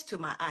brought tears to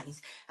my eyes.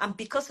 And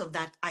because of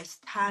that, I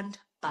stand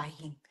by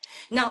him.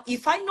 Now,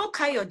 if I know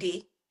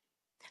Kayode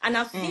and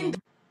I've seen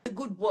the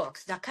good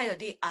works that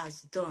Kayode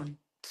has done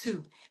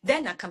too,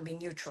 then I can be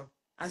neutral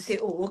and say,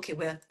 oh, okay,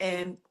 well,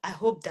 I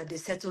hope that they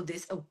settle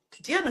this. Oh,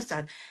 do you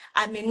understand?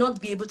 I may not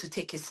be able to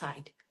take his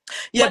side.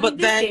 Yeah, but in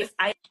this case,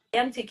 I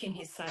am taking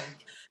his side.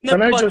 No,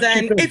 but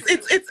then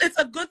it's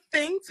a good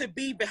thing to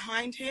be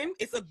behind him.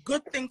 It's a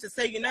good thing to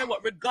say, you know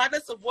what,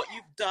 regardless of what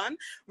you've done,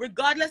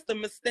 regardless the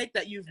mistake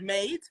that you've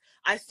made,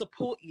 I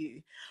support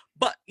you.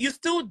 But you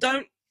still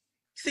don't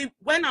see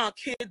when our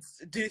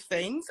kids do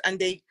things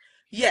and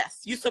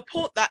yes, you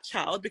support that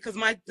child because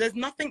there's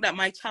nothing that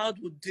my child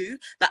would do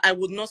that I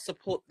would not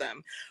support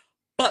them.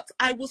 But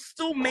I will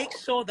still make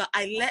sure that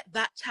I let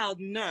that child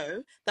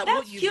know that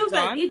what you've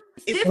done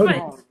is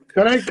different.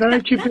 Can I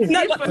chip in?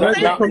 No, but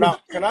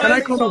can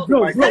I come up?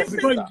 Bro,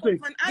 before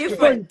you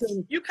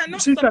say, you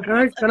cannot sister,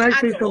 support can I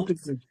say adult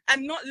something?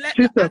 And not let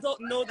the adult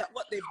know that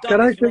what they've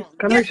done is wrong.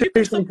 Yes, you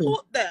can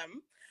support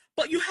them,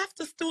 but you have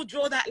to still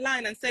draw that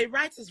line and say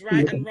right is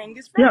right and wrong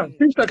is wrong.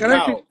 Yeah, sister, can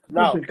I say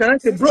something? Can I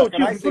say, bro?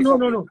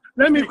 No.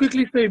 Let me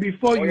quickly say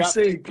before you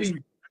say, please.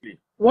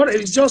 What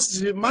is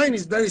just mine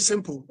is very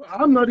simple.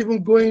 I'm not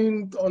even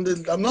going on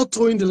I'm not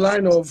towing the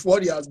line of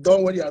what he has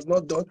done, what he has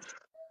not done.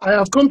 I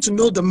have come to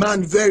know the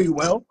man very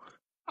well.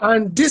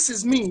 And this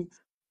is me,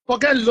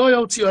 forget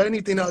loyalty or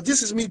anything else.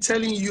 This is me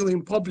telling you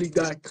in public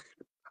that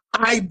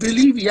I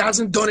believe he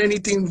hasn't done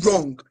anything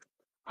wrong.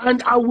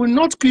 And I will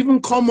not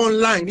even come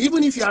online,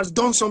 even if he has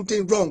done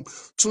something wrong,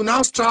 to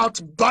now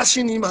start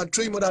bashing him and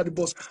throwing him under the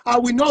bus. I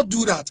will not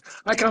do that.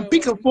 I can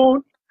pick a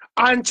phone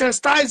and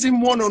chastise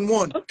him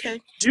one-on-one. Okay.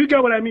 Do you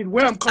get what I mean?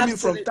 Where I'm coming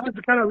from, that's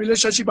the kind of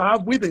relationship I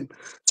have with him.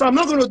 So I'm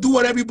not going to do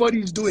what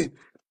everybody is doing.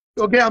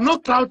 Okay, I'm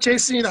not cloud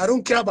chasing. I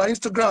don't care about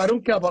Instagram. I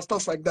don't care about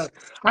stuff like that.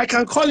 I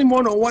can call him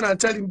one-on-one and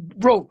tell him,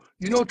 bro,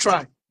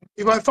 try.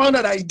 If I found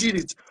out I did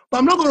it. But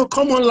I'm not going to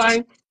come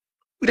online.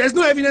 There's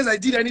no evidence I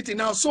did anything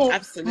now. So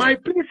my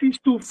place is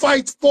to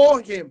fight for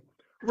him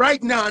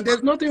right now. And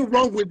there's nothing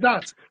wrong with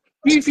that.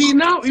 If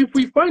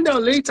we find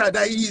out later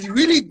that he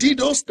really did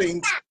those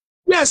things,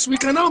 yes, we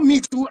can now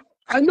meet.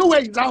 I know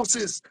where his house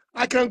is.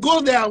 I can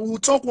go there and we'll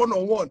talk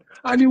one-on-one.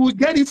 And he will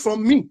get it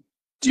from me.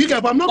 Do you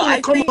get? But I'm not going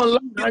to come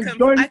online and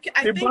join a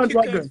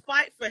bandwagon. You can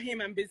fight for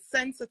him and be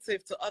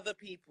sensitive to other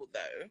people,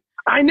 though.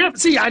 I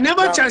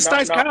never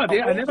chastised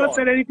Kayode. I never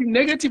said anything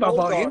negative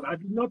about him. I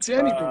did not say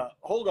anything.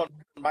 Hold on,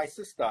 my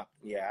sister.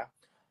 Yeah.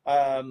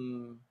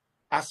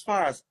 As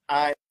far as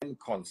I'm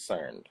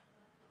concerned,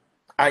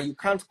 and you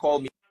can't call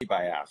me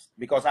biased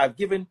because I've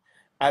given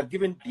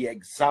the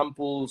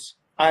examples.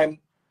 I'm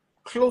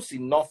close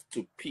enough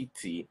to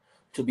PT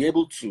to be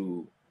able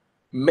to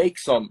make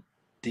some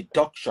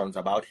deductions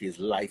about his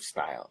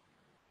lifestyle.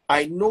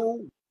 I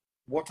know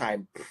what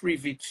I'm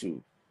privy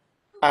to,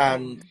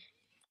 and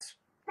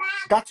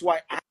that's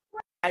why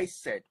I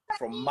said,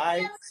 from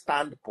my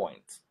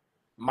standpoint,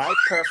 my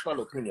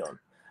personal opinion,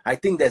 I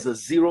think there's a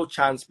 0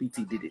 chance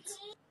PT did it.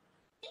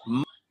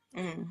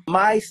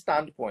 My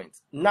standpoint.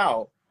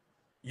 Now,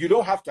 you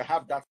don't have to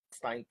have that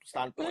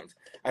standpoint,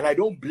 and I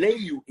don't blame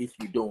you if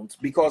you don't,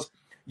 because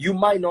you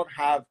might not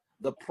have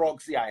the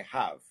proxy I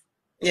have.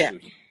 Yeah.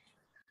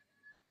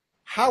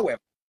 However,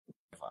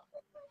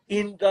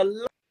 in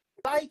the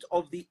light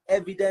of the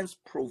evidence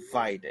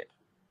provided,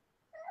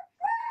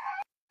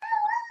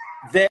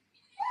 there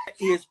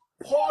is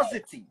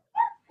paucity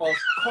of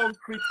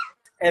concrete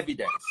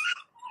evidence.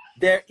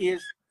 There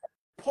is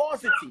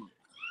paucity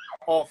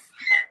of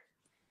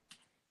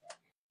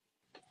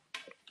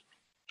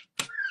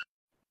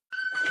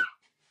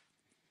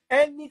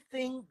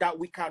anything that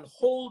we can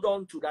hold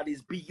on to that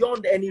is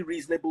beyond any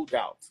reasonable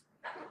doubt.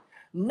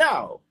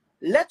 Now,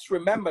 let's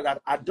remember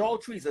that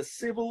adultery is a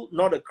civil,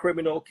 not a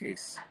criminal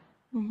case.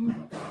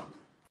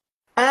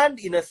 And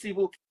in a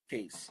civil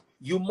case,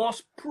 you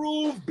must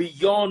prove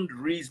beyond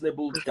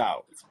reasonable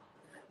doubt.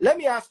 Let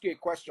me ask you a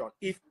question.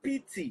 If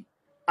PT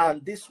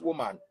and this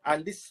woman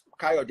and this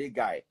Kayode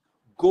guy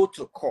go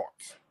to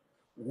court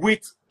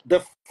with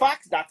the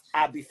facts that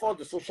are before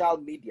the social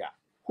media,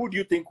 who do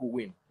you think will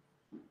win?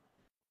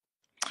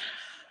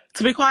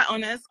 To be quite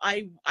honest,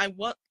 I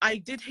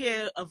did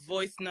hear a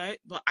voice note,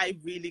 but I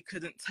really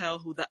couldn't tell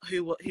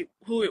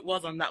who it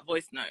was on that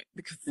voice note,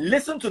 because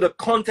listen to the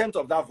content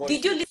of that voice.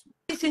 Did you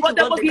listen to what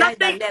the guy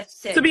that left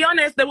said? To be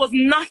honest, there was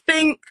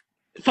nothing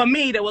for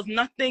me. There was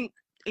nothing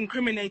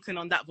incriminating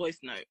on that voice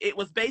note. It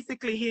was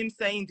basically him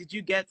saying, "Did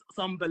you get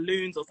some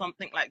balloons or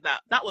something like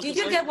that?" That was. Did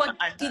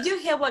you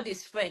hear what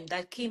his friend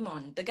that came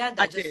on, the guy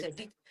that just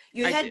said?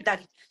 You heard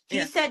that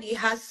he said he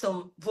has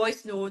some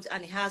voice notes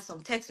and he has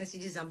some text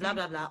messages and blah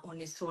blah blah on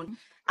his phone,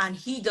 and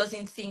he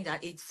doesn't think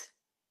that it's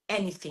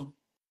anything.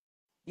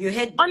 You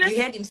heard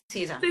him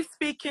say that. Honestly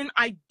speaking,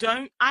 I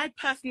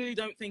personally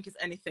don't think it's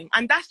anything,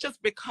 and that's just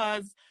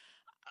because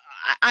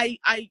I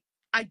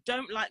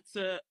don't like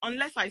to,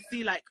 unless I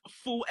see like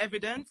full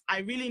evidence.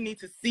 I really need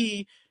to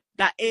see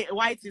that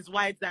white is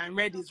white and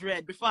red is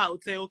red before I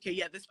would say, okay,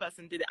 yeah, this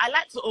person did it. I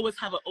like to always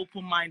have an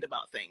open mind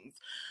about things,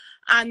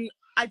 and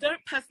I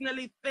don't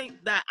personally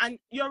think that, and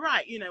you're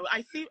right,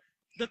 I see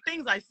the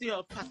things I see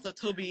of Pastor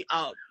Tobi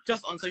are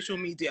just on social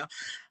media,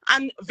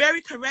 and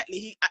very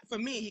correctly, for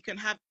me, he can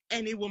have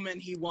any woman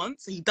he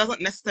wants. It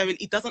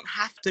doesn't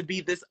have to be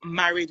this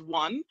married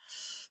one.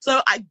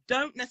 So I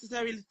don't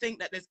necessarily think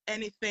that there's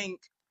anything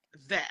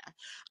there.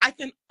 I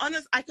can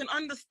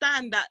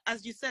understand that,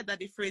 as you said, that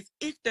the phrase,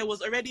 if there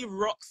was already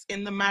rocks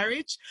in the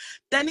marriage,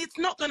 then it's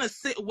not going to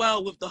sit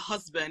well with the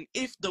husband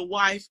if the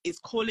wife is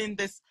calling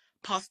this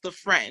pastor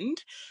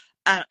friend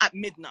at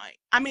midnight.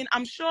 I mean,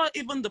 I'm sure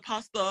even the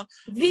pastor's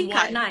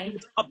wife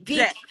would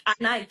object.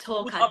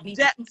 Talk at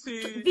midnight.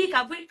 Vic,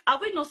 have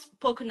we not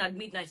spoken at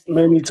midnight before?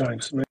 Many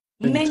times.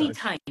 Many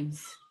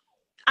times.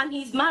 And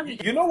he's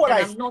married. You know what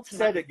I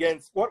said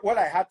against, what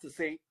I had to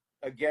say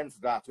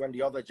against that when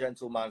the other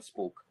gentleman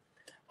spoke?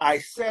 I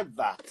said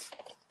that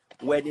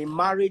when a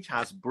marriage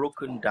has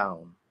broken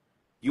down,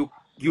 you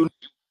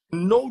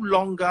no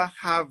longer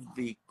have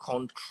the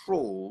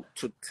control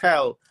to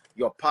tell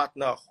your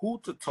partner who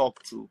to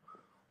talk to,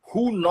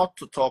 who not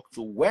to talk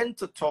to, when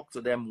to talk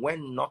to them,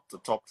 when not to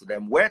talk to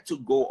them, where to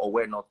go or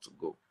where not to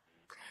go.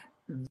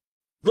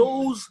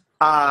 Those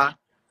are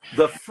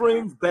the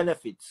fringe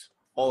benefits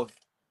of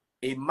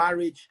a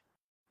marriage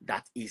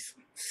that is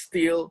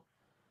still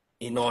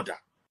in order.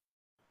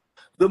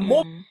 The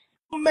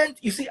moment,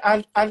 you see,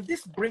 and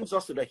this brings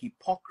us to the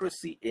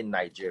hypocrisy in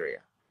Nigeria.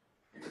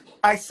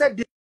 I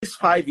said this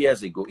 5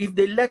 years ago, if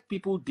they let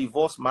people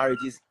divorce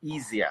marriages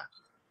easier,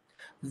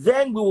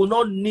 then we will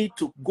not need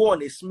to go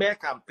on a smear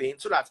campaign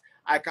so that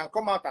I can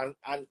come out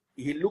and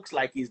he looks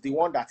like he's the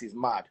one that is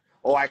mad.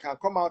 Or I can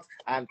come out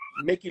and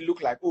make it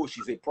look like, oh,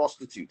 she's a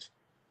prostitute.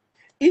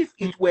 If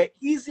it were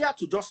easier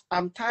to just,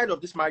 I'm tired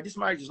of this marriage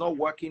is not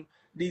working,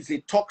 this is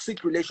a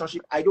toxic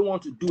relationship, I don't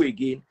want to do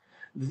again,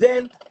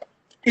 then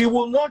they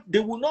will not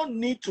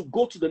need to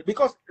go to the,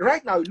 because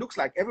right now it looks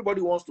like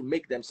everybody wants to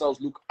make themselves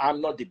look,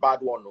 I'm not the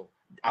bad one, no.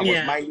 I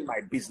was minding my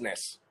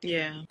business.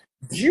 Yeah.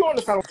 Do you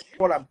understand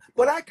what I'm,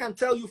 but I can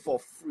tell you for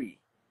free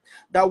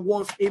that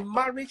once a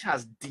marriage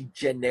has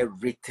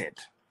degenerated,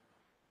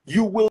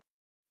 you will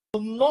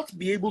not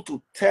be able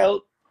to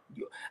tell,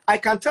 I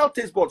can tell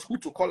taste buds who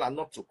to call and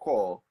not to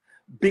call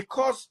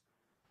because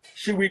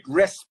she will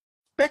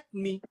respect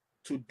me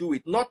to do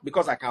it, not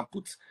because I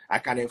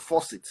can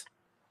enforce it.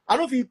 I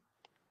don't feel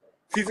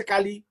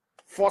physically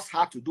force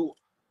her to do.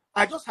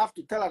 I just have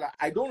to tell her that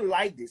I don't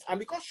like this. And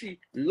because she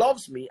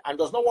loves me and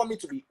does not want me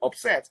to be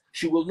upset,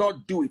 she will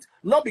not do it.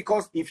 Not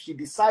because if she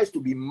decides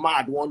to be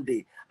mad one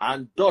day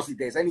and does it,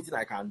 there's anything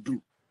I can do.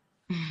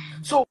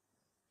 So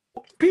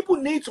people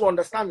need to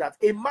understand that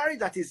a marriage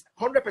that is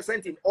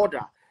 100% in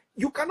order,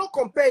 you cannot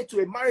compare it to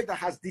a marriage that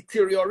has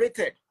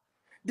deteriorated.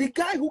 The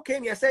guy who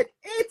came here said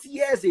 8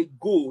 years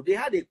ago, they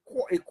had a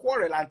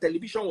quarrel and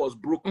television was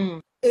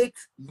broken. 8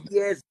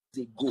 years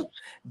ago.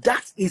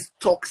 That is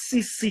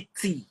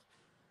toxicity.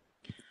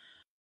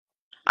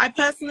 I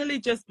personally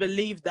just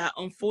believe that,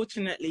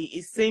 unfortunately,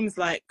 it seems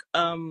like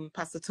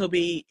Pastor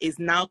Tobi is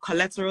now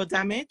collateral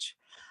damage.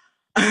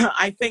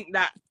 I think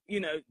that, you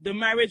know, the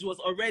marriage was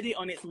already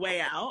on its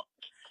way out.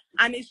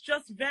 And it's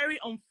just very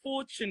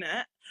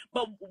unfortunate.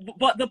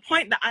 But the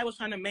point that I was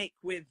trying to make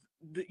with,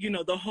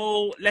 the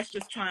whole, let's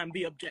just try and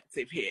be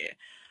objective here.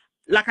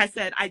 Like I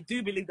said, I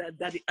do believe that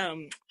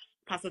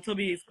Pastor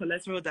Tobi is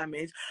collateral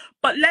damage.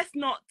 But let's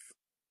not,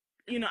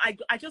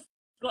 I just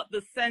got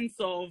the sense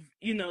of,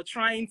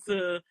 trying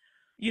to,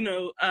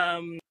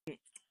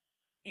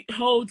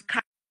 hold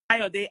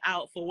Kayode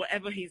out for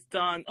whatever he's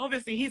done.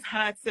 Obviously, he's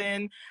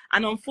hurting.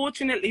 And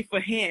unfortunately for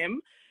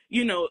him,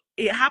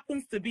 it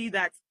happens to be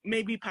that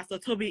maybe Pastor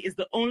Tobi is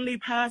the only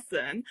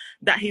person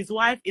that his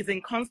wife is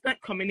in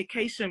constant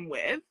communication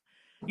with,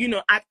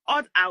 at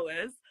odd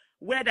hours,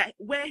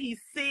 where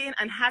he's seeing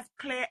and has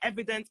clear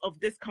evidence of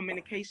this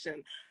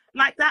communication.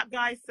 Like that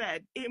guy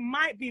said, it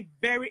might be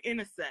very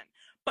innocent.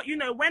 But,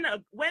 when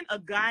a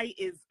guy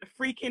is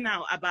freaking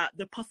out about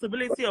the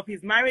possibility of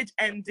his marriage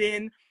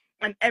ending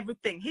and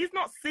everything, he's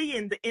not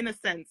seeing the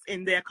innocence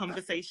in their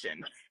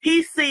conversation.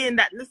 He's seeing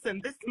that,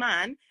 listen, this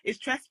man is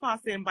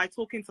trespassing by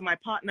talking to my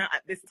partner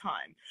at this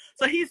time.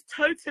 So he's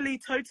totally,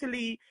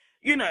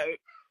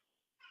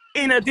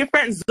 in a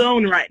different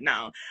zone right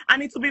now.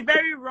 And it would be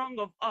very wrong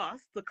of us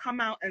to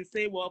come out and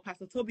say, well,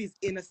 Pastor Tobi is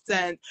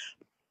innocent.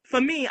 For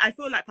me, I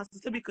feel like Pastor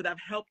Tobi could have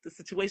helped the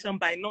situation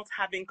by not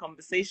having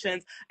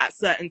conversations at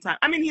certain times.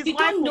 I mean, his wife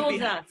don't know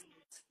that.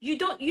 You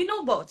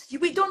know what?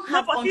 We don't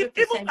have 100%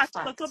 even facts.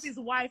 Pastor Tobi's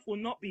wife will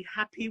not be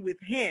happy with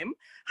him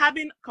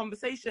having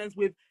conversations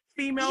with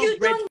female,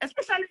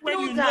 especially when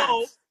you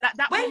know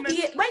that when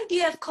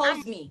DF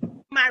calls me,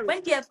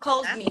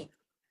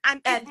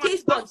 and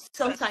taste buds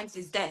sometimes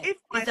is there.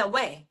 Is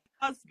aware.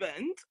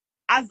 Husband,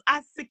 as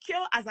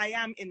secure as I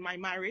am in my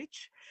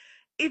marriage,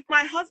 if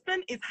my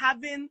husband is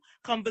having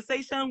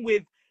conversation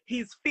with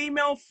his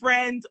female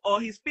friend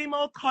or his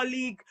female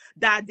colleague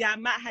that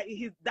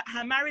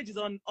her marriage is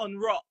on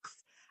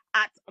rocks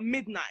at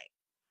midnight,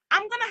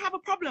 I'm gonna have a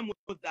problem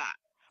with that.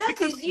 That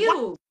is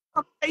you.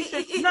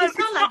 It's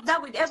not like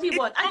that with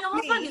everyone. And your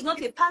husband is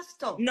not a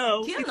pastor.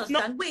 No. Do you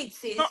understand? Wait,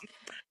 sis.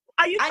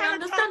 Are you I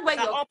understand where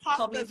you're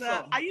coming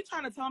from. Are you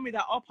trying to tell me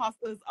that all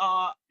pastors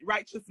are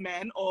righteous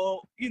men,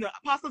 or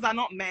pastors are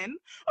not men?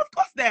 Of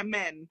course they're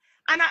men.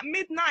 And at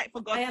midnight,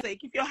 for God's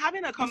sake, if you're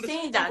having a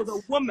conversation with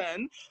a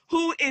woman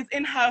who is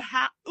in her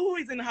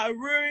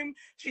room,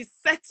 she's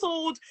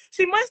settled,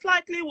 she most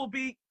likely will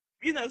be,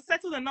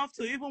 settled enough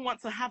to even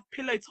want to have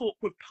pillow talk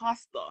with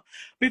pastor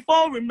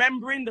before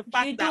remembering the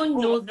fact you don't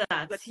know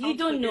that. You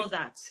don't know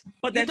that.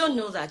 But you don't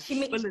know that.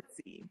 You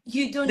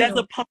don't there's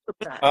know a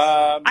possibility. that.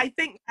 I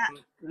think that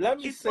let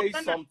me say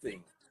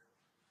something.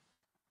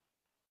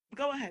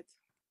 Go ahead.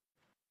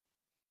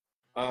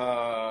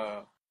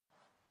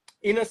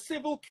 In a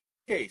civil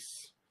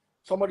case,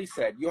 somebody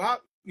said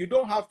you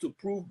don't have to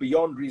prove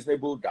beyond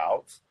reasonable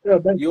doubt.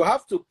 You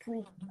have to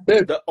prove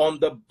on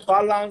the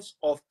balance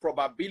of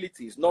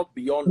probabilities, not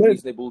beyond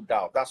reasonable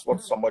doubt. That's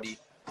what somebody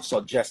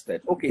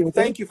suggested. Okay,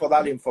 thank you for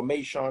that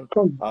information.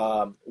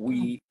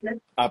 We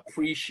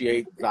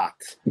appreciate that.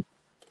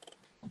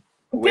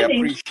 We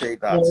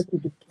appreciate that.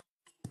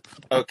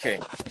 Okay,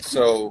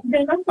 so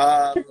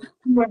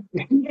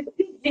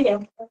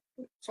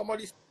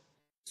somebody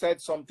said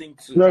something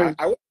to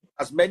I want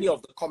as many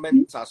of the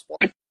comments as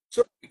possible,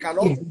 so we can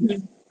all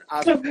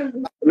somebody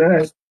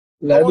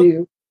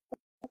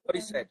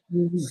said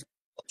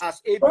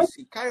as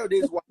ABC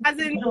Kayode's wife. As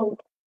in,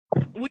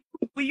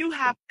 will you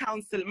have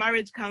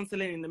marriage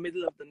counseling in the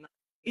middle of the night?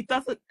 It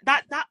doesn't,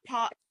 that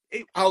part,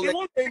 it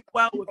won't end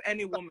well with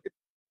any woman.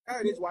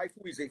 Kayode's wife,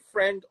 who is a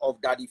friend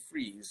of Daddy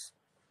Freeze,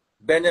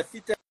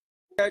 benefited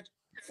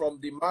from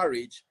the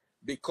marriage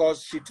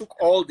because she took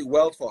all the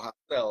wealth for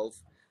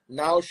herself.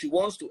 Now she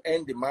wants to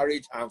end the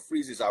marriage, and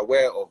Freeze is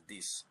aware of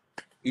this.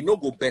 You know,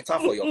 go better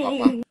for your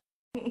papa.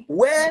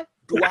 Where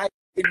do I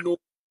know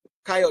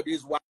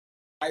Kayode's wife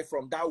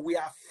from? That we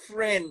are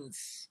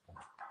friends.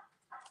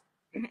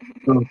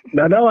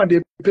 Now that one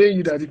they pay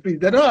you Daddy Freeze.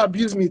 They don't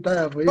abuse me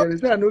tire for you. They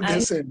say I no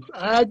get sense.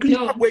 I agree.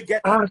 I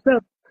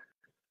accept.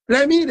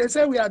 Remy, they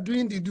say we are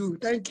doing the do.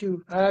 Thank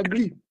you. I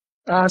agree.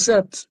 I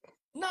accept.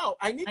 Now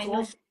I need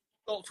to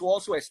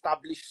also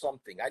establish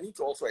something.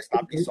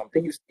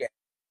 You see,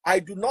 I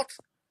do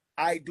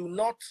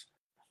not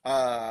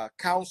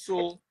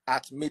counsel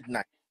at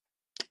midnight.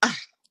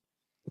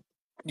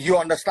 You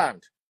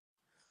understand?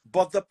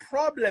 But the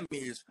problem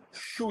is,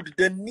 should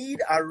the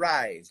need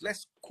arise,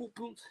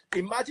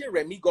 imagine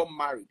Remy got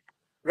married.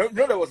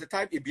 There was a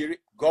time Ibiri,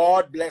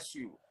 God bless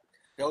you.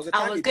 There was a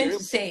time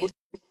Ibiri put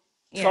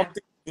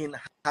something in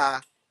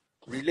her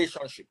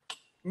relationship.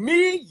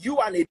 Me, you,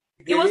 and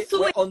Ibiri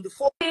were on the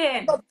phone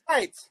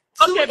night.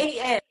 2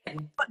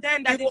 a.m. But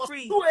then Daddy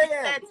Freeze, 2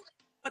 a.m.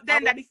 But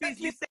then Daddy Freeze,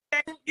 you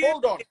said,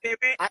 hold on.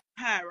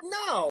 Her.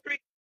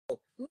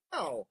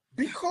 Now,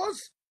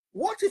 because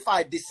what if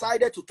I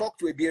decided to talk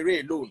to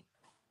Ibiri alone?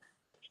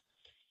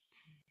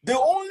 The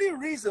only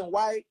reason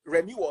why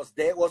Remy was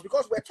there was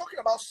because we're talking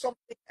about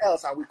something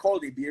else, and we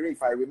called Ibiri,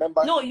 if I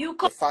remember. No, you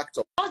called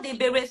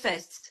Ibiri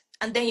first,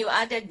 and then you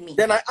added me.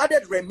 Then I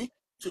added Remy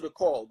to the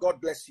call. God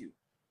bless you.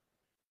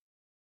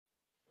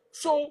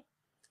 So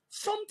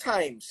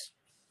sometimes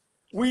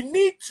we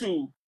need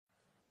to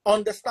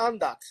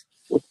understand that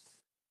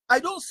I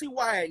don't see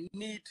why I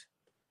need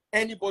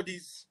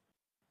anybody's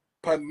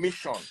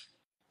permission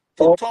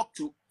to talk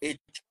to a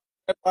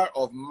member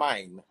of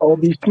mine. Or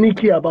be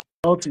sneaky about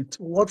it.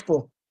 What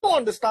for? You don't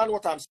understand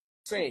what I'm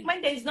saying.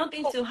 When there is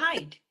nothing to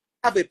hide.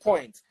 I have a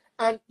point.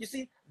 And you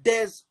see,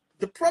 there's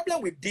the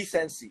problem with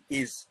decency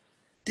is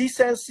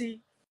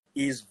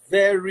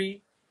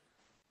very,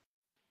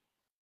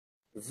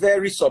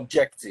 very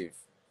subjective.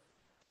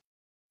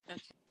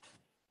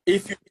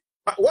 Okay.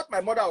 What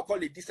my mother will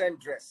call a decent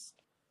dress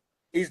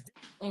is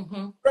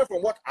different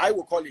from what I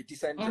will call a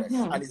decent dress,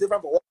 and it's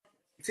different from what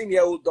a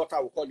 18-year-old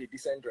daughter will call a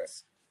decent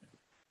dress.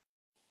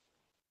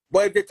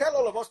 But if they tell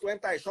all of us to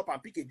enter a shop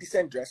and pick a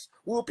decent dress,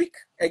 we will pick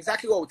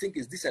exactly what we think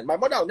is decent. My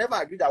mother will never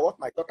agree that what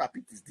my daughter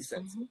picked is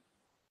decent.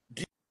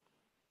 Do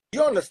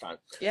you understand?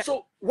 Yeah.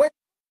 So when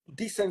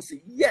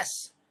decency,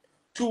 yes,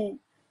 to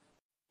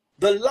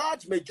the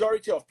large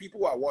majority of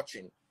people who are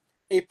watching,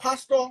 a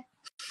pastor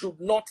should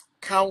not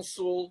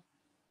counsel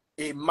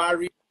a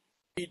married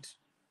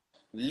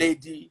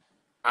lady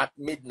at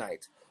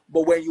midnight.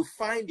 But when you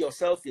find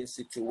yourself in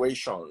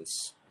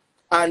situations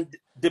and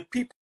the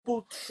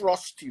people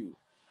trust you,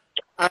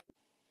 and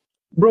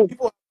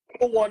people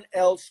have no one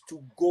else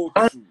to go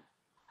to.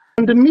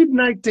 And the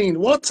midnight thing,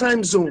 what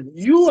time zone?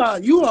 You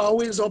are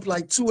always up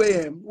like 2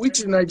 a.m., which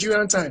is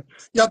Nigerian time.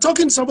 You're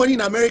talking to somebody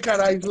in America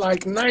that is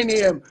like 9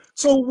 a.m.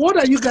 So what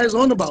are you guys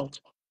on about?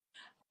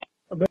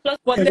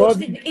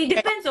 It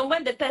depends on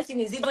when the person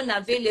is even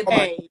available.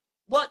 Hey.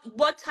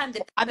 What time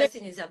the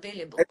person is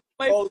available.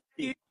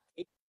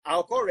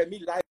 I'll call Remy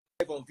live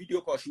on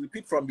video call. She will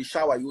pick from the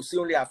shower. You'll see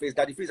only her face.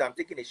 Daddy Freeze, I'm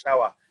taking a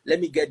shower. Let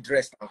me get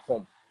dressed and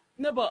come.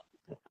 No, but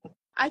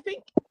I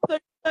think so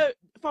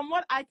from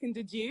what I can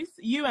deduce,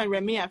 you and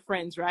Remy are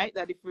friends, right,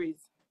 Daddy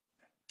Freeze?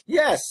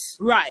 Yes.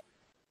 Right.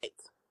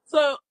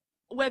 So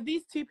were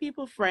these two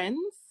people friends?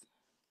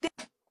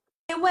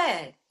 They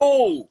were.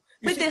 Oh.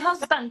 With the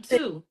husband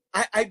too.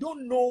 I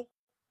don't know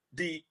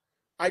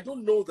I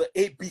don't know the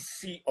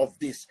ABC of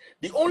this.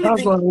 The only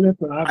That's thing what I wanted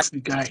to ask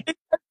the guy.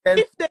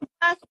 If they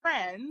are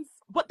friends,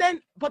 but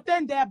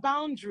then there are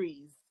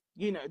boundaries.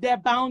 You know, there are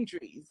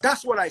boundaries.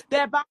 That's what I.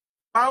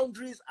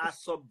 Boundaries are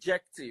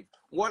subjective.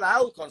 What I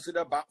would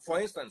consider, for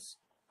instance,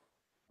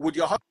 would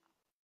your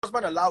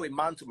husband allow a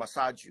man to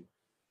massage you?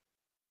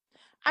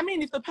 I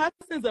mean, if the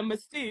person's a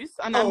masseuse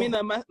and I'm in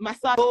a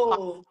massage,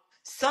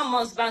 some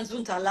husbands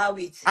won't allow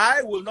it.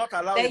 I will not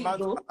allow a man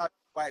to massage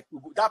my wife.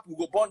 That will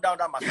go burn down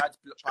that massage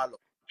parlor.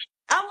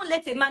 I won't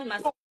let a man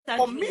massage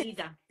for me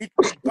either.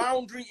 It's a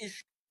boundary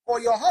issue. For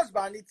your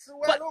husband, it's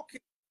okay.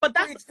 But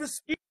that's it's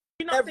this.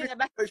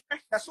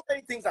 There's so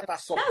many things that are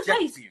subjective. That's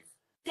why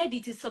said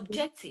it is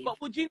subjective. But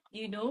would you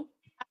know,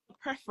 have a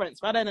preference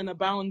rather than a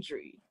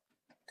boundary?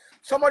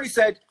 Somebody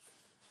said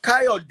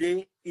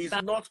Kayode is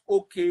not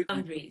okay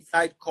with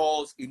side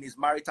calls in his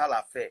marital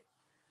affair.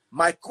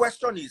 My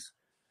question is,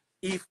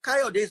 if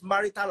Kayode's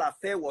marital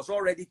affair was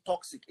already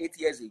toxic 8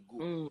 years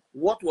ago,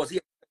 what was he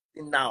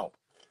expecting now?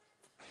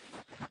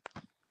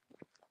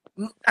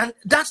 And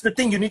that's the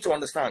thing you need to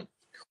understand.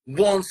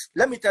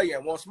 Let me tell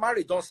you, once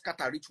marriage don't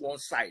scatter reach one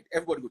side,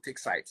 everybody will take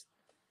sides.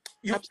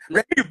 You've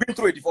been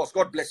through a divorce,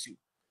 God bless you.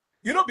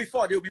 You know,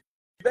 before they'll be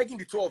begging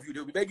the two of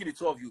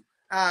you,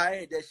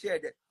 hey, they share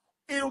that.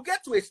 It will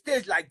get to a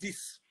stage like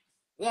this.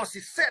 Once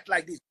it's set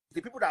like this,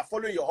 the people that are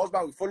following your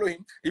husband will follow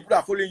him, the people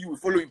that are following you will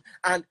follow him.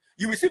 And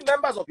you will see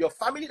members of your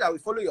family that will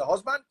follow your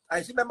husband, and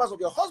you see members of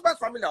your husband's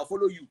family that will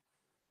follow you.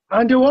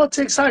 And they will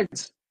take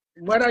sides,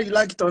 whether you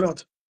like it or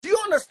not. Do you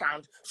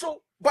understand?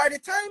 So by the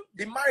time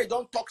the marriage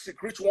don't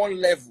toxic reach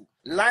one level,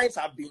 lines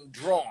have been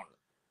drawn.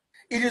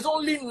 It is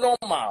only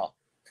normal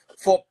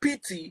for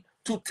Pity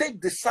to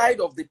take the side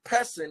of the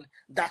person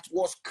that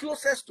was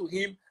closest to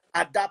him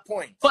at that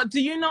point. But do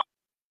you not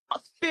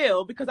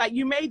feel, because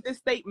you made this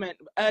statement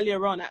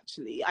earlier on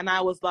actually, and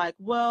I was like,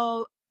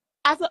 well,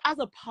 as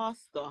a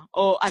pastor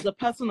or as a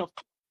person of,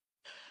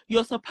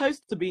 you're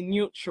supposed to be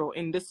neutral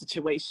in this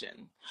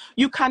situation.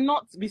 You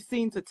cannot be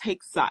seen to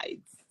take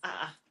sides.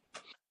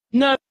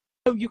 No,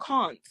 you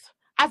can't.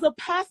 As a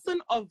person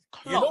of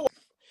cloth,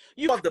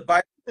 you know what the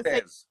Bible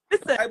says?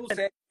 Listen, the Bible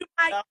says, you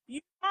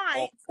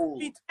might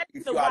be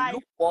if you are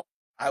lukewarm,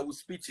 I will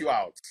spit you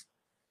out.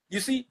 You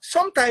see,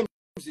 sometimes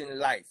in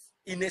life,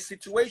 in a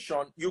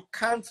situation, you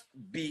can't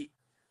be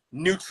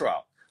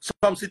neutral.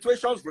 Some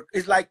situations,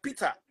 it's like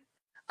Peter.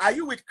 Are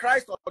you with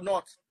Christ or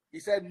not? He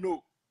said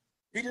no.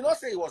 He did not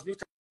say he was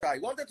neutral. He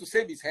wanted to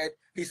save his head.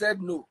 He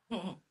said no.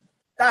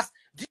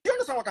 Do you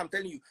understand what I'm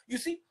telling you? You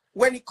see,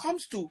 when it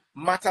comes to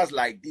matters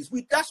like this,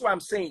 that's what I'm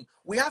saying.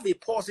 We have a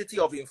paucity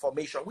of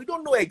information. We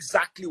don't know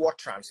exactly what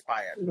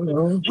transpired.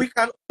 We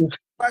can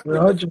work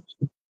with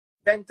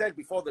presented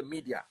before the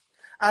media.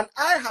 And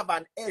I have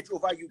an edge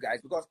over you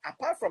guys because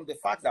apart from the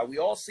fact that we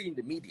all see in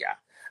the media,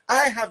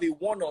 I have a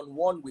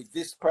one-on-one with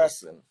this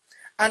person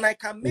and I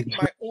can make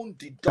my own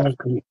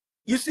deduction.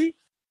 You see,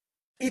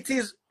 it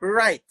is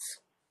right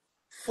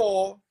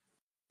for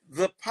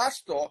the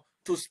pastor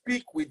to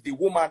speak with the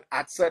woman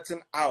at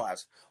certain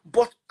hours.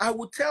 But I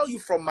will tell you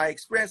from my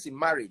experience in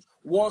marriage,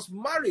 once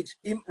marriage,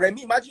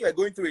 Remy, imagine you're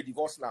going through a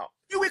divorce now.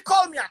 You will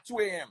call me at 2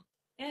 a.m.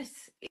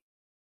 Yes,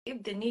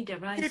 if the need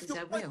arises,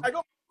 I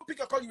don't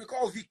pick a call, you will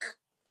call Vic.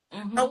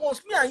 And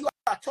once me and you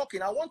are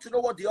talking, I want to know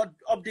what the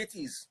update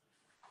is.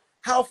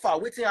 How far?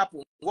 Waiting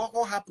happened?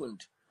 What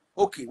happened?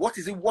 Okay, what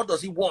is it? What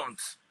does he want?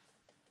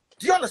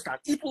 Do you understand?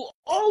 It will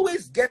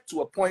always get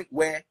to a point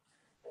where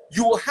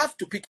you will have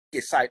to pick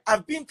a side.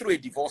 I've been through a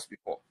divorce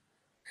before.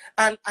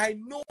 And I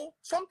know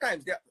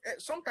sometimes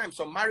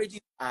some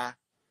marriages are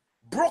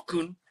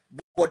broken,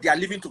 but they are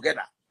living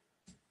together.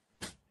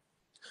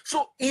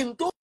 So in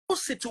those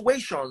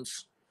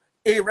situations,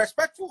 a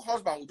respectful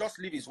husband will just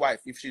leave his wife.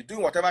 If she's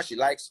doing whatever she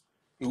likes,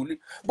 he will leave.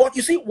 But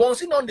you see,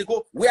 once in on they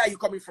go, where are you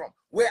coming from?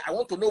 I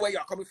want to know where you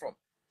are coming from.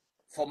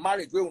 For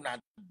marriage,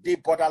 they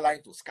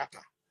borderline to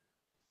scatter.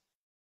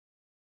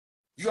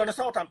 Do you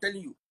understand what I'm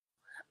telling you?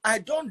 I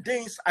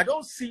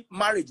don't see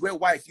marriage where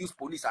wife use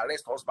police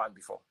arrest husband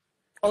before.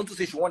 Until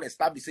say she want to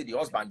establish say the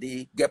husband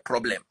they get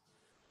problem.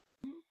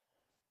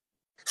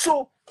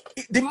 So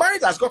the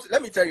marriage has got,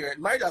 let me tell you,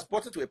 marriage has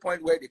gotten to a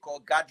point where they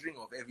call gathering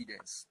of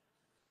evidence.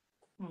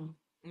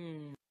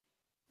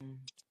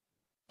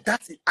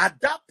 That's it. At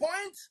that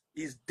point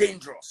is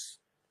dangerous.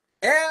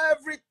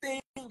 Everything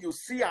you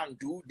see and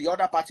do, the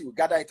other party will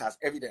gather it as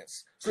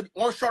evidence. So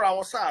one shot I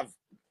will serve.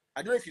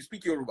 I don't know if you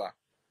speak Yoruba.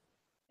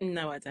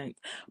 No, I don't.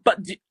 But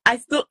I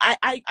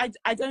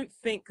don't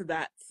think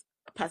that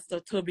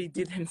Pastor Tobi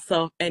did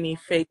himself any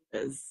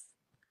favors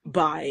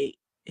by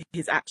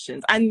his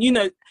actions. And you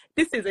know,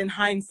 this is in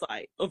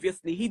hindsight.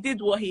 Obviously, he did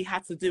what he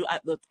had to do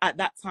at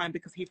that time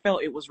because he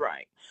felt it was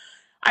right.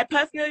 I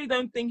personally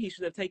don't think he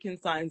should have taken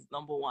sides,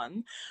 number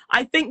one.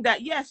 I think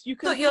that, yes, you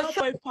can tell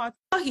both parties.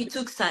 He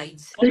took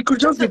sides. He could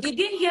just you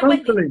didn't hear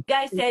when the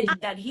guy said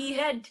that he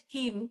heard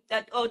him,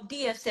 or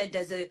DF said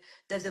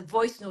there's a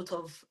voice note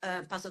of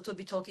Pastor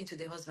Tobi talking to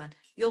the husband.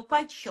 You're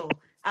quite sure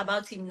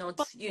about him not,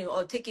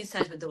 or taking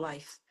sides with the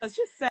wife. I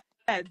just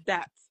said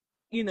that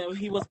you know,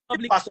 he was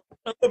public.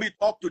 Tobi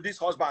talk to this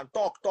husband,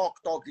 talk.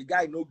 The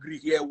guy no agree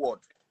hear word.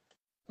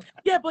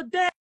 Yeah, but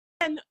then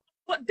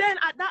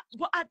at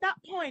that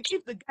point,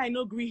 if the guy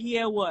no agree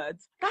hear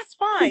words, that's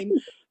fine.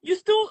 You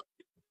still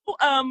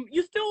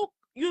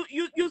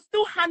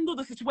handle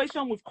the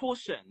situation with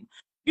caution.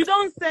 You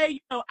don't say, you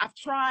know, I've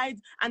tried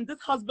and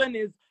this husband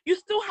is. You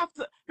still have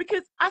to,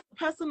 because as a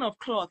person of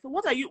cloth,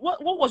 what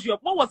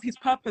was his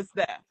purpose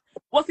there?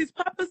 Was his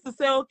purpose to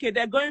say, okay,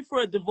 they're going for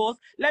a divorce,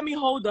 let me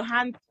hold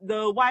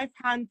the wife's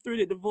hand through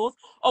the divorce,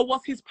 or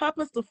was his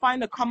purpose to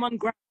find a common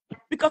ground?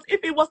 Because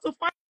if it was to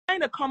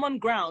find a common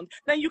ground,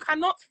 then you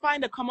cannot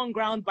find a common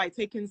ground by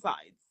taking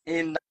sides.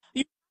 In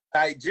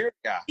Nigeria,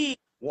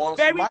 once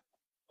man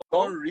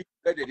don't reach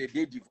whether they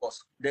did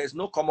divorce, there's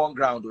no common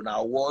ground on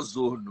our war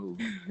zone. No.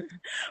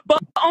 But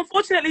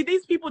unfortunately,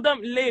 these people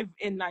don't live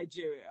in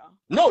Nigeria.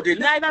 No, they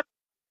live. Neither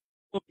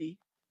Tobi.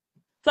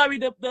 Sorry,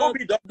 the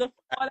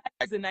father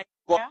is in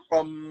Nigeria.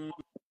 From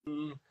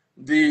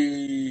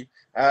the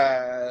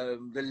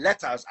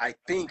letters, I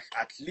think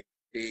at least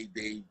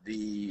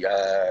the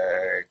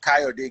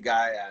Kayode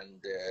guy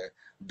and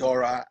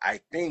Dora, I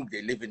think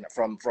they live in,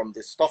 from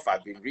the stuff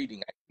I've been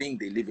reading, I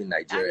think they live in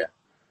Nigeria.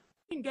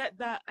 I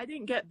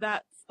didn't get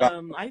that.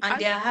 And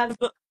they have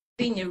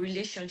been in a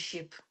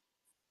relationship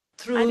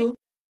through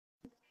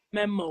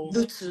memo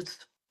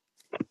Bluetooth.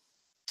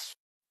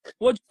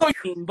 What do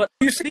you mean? But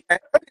you see,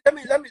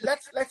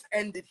 let's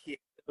end it here.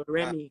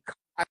 Remy,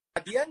 at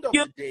the end of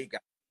the day,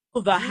 guys,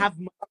 people that have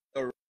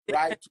the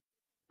right to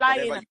fly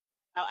in and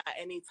fly out at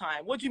any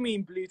time. What do you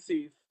mean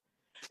Bluetooth?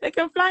 They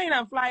can fly in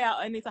and fly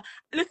out anytime.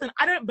 Listen,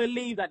 I don't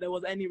believe that there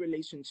was any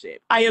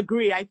relationship. I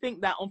agree. I think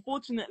that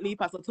unfortunately,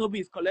 Pastor Tobi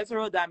is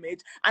collateral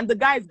damage, and the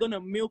guy is going to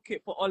milk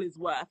it for all his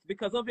worth,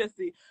 because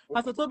obviously,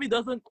 Pastor Tobi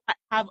doesn't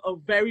have a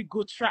very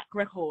good track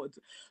record.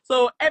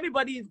 So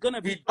everybody is going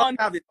to be. He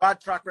doesn't have a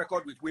bad track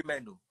record with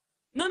women, though.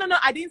 No.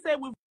 I didn't say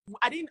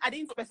I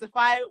didn't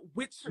specify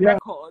which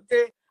record.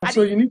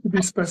 So you need to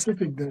be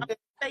specific then. I'm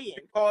saying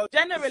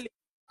generally,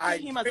 I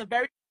see him as a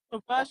very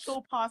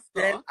controversial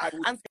pastor,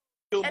 and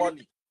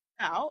money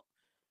out,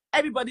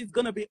 everybody's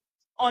gonna be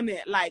on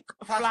it like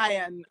fly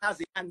and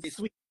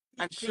sweet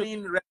and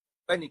clean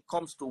when it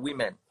comes to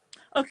women.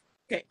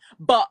 Okay,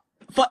 but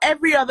for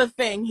every other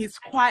thing, he's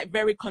quite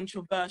very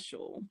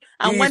controversial.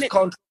 And he's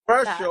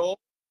controversial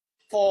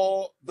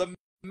for the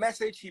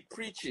message he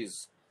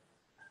preaches.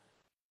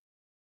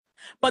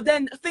 But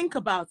then think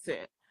about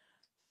it.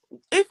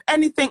 If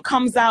anything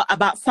comes out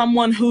about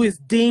someone who is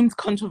deemed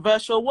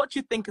controversial, what do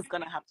you think is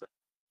gonna happen?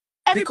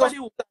 Everybody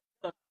will.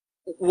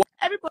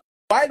 Everybody.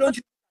 Why don't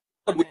you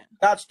with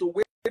regards to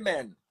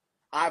women?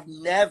 I've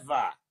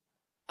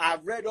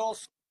read all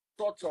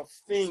sorts of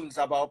things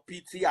about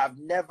PT. I've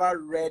never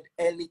read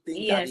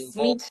anything that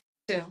involves.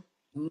 Me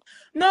too.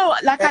 No,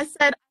 like I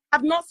said,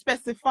 I've not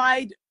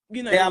specified,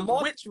 you know,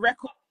 which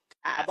record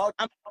about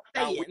I'm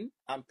saying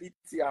and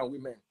PT and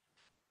women.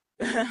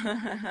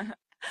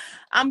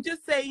 I'm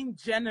just saying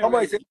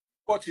generally.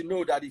 What you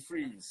know that he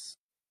frees.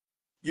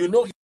 You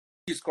know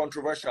he's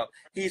controversial.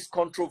 He's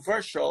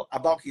controversial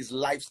about his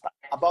lifestyle,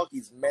 about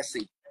his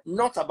message,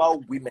 not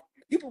about women.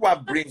 People who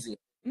have brains in.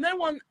 No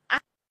one.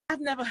 I've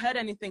never heard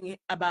anything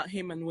about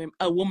him and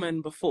a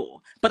woman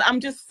before. But I'm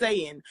just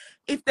saying,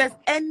 if there's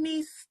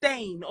any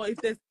stain or if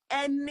there's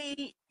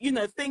any, you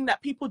know, thing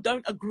that people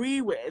don't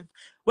agree with,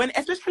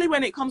 especially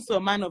when it comes to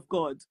a man of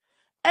God,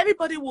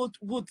 everybody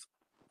would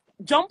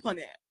jump on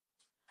it.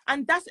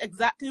 And that's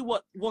exactly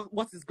what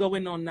is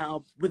going on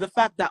now with the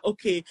fact that,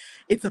 okay,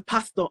 it's a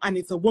pastor and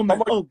it's a woman.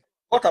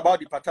 What about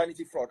the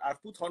paternity fraud?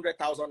 I've put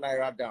 100,000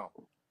 naira down.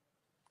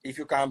 If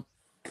you can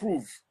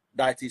prove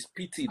that it's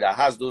PT that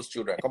has those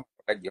children, come on.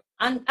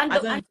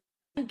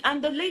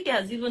 And the lady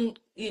has even,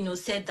 you know,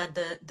 said that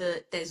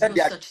there's no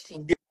such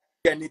thing.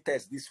 Any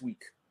test this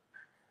week.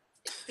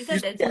 He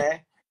said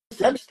there's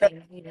no such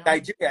thing. You know?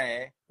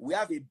 Nigeria, we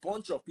have a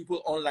bunch of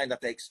people online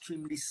that are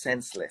extremely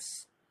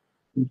senseless.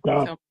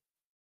 Wow.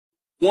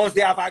 Once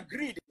they have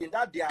agreed in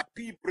that they are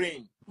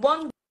P-brain,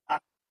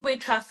 one-way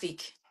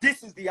traffic.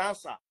 This is the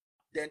answer.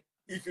 Then,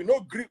 if you know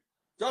grip,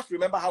 just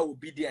remember how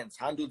obedience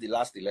handled the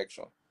last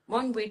election.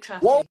 One-way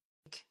traffic.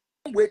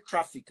 One-way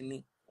traffic.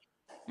 Even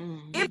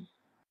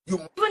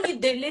if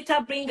they later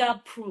bring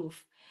out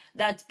proof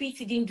that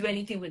PT didn't do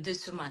anything with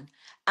this woman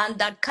and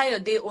that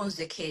Kayode owns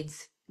the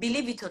kids,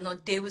 believe it or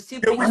not, they will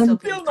still bring it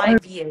up in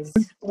 5 years.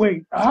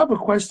 Wait, I have a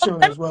question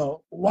as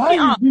well.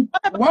 Why is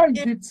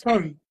it?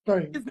 Sorry.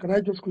 Can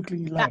I just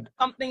quickly land?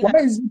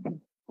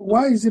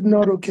 Why is it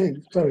not okay?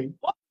 Sorry.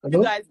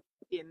 You guys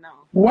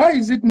now. Why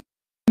is it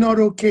not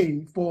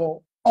okay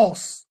for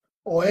us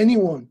or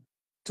anyone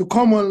to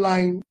come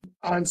online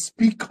and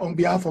speak on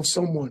behalf of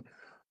someone?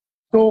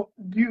 So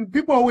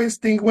people always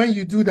think when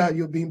you do that,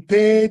 you're being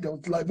paid. Or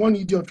like one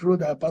idiot wrote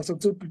that pastor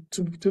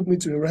took me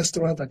to a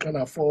restaurant I can't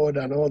afford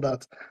and all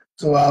that.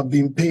 So I've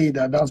been paid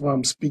and that's why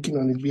I'm speaking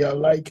on it. We are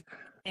like,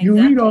 you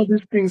read all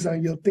these things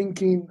and you're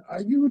thinking,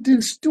 are you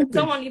this stupid?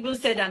 Someone even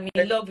said I'm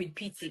in love with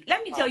PT.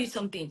 Let me tell you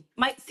something.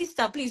 My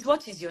sister, please,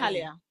 what is your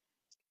name?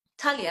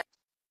 Talia.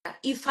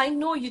 if I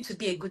know you to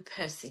be a good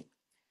person,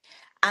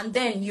 and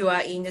then you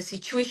are in a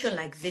situation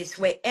like this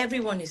where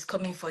everyone is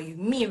coming for you,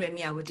 me,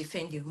 Remy, I will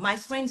defend you. My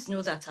friends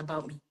know that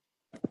about me.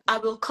 I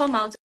will come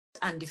out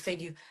and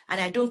defend you, and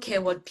I don't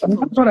care what people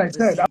That's what I will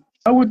said. say.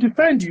 I will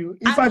defend you.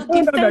 If I I will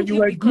find out that defend you you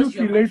were because guilty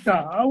you're my later,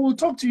 friend. I will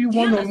talk to you Do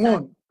you one-on-one.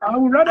 understand? I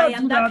would I rather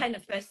am do that that kind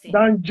of person.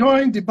 than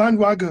join the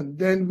bandwagon.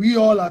 Then we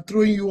all are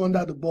throwing you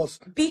under the bus.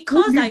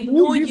 Because I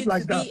know Who lives you to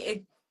like that?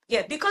 be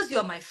because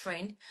you're my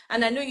friend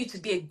and I know you to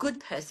be a good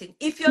person.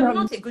 If you're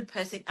not a good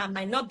person, I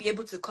might not be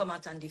able to come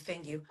out and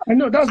defend you. I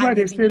know that's I why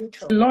may they be say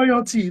neutral.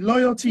 loyalty. Do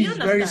Loyalty you is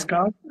very understand?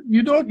 scarce.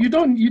 You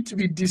don't need to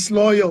be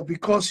disloyal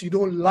because you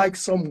don't like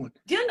someone.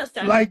 Do you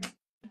understand? Like,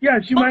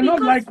 yes, you But might not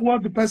because, like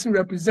what the person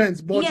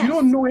represents, but you yes,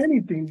 don't know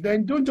anything.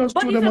 Then don't just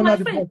but throw if them you're under my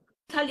the friend, bus.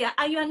 Talia,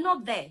 and you're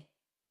not there,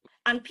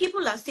 and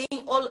people are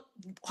saying all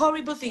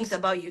horrible things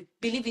about you,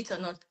 believe it or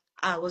not,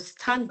 I will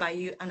stand by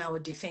you and I will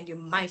defend you.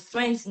 My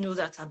friends know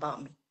that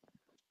about me.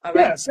 All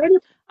right? Yes,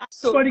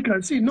 So, anybody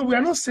can see. No, we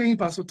are not saying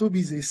Pastor Tobi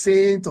is a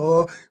saint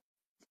or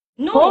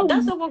no,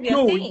 that's not what we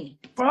are saying.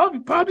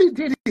 Probably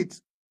did it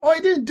or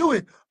he didn't do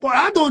it. But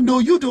I don't know.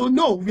 You don't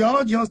know. We are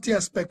all just here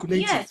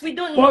speculating. Yes, we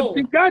don't But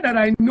the know. guy that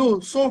I know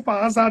so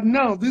far, as at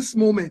now, this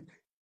moment,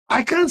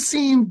 I can't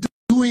see him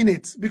doing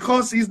it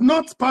because it's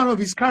not part of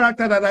his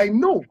character that I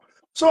know.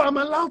 So I'm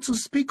allowed to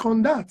speak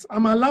on that.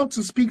 I'm allowed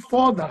to speak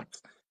for that.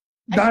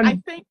 I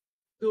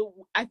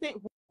think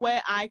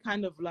where I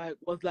kind of like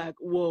was like,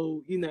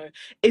 whoa,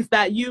 is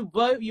that you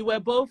were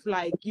both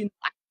like,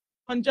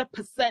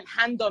 100%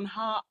 hand on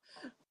heart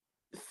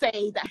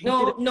say that he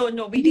did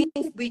No, we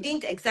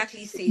didn't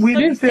exactly say We so.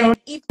 didn't We say said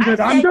 100.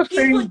 I'm just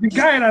saying the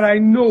guy that I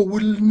know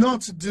will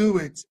not do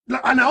it.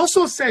 And I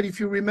also said, if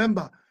you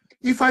remember,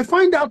 if I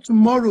find out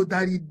tomorrow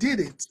that he did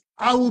it,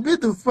 I will be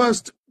the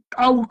first.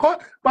 I will call,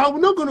 but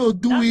I'm not going to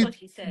do that's it what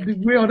he said. the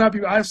way other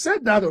people. I've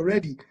said that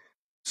already.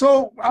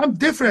 So I'm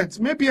different.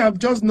 Maybe I'm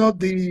just not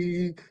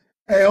the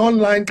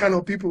online kind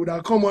of people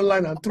that come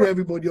online and throw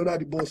everybody under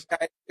the bus.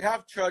 We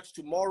have church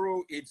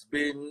tomorrow. It's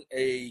been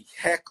a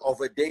heck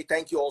of a day.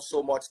 Thank you all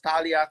so much.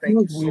 Talia, thank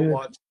you so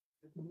much.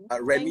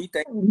 Remy,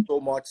 thank you so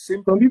much.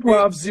 Some people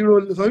have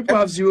zero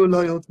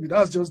loyalty.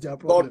 That's just their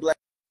problem. God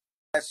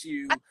bless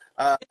you.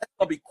 Let's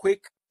not be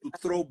quick to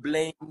throw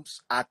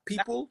blames at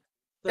people.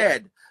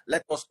 Instead,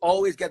 let us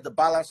always get the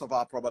balance of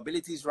our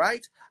probabilities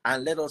right,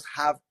 and let us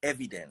have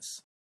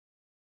evidence.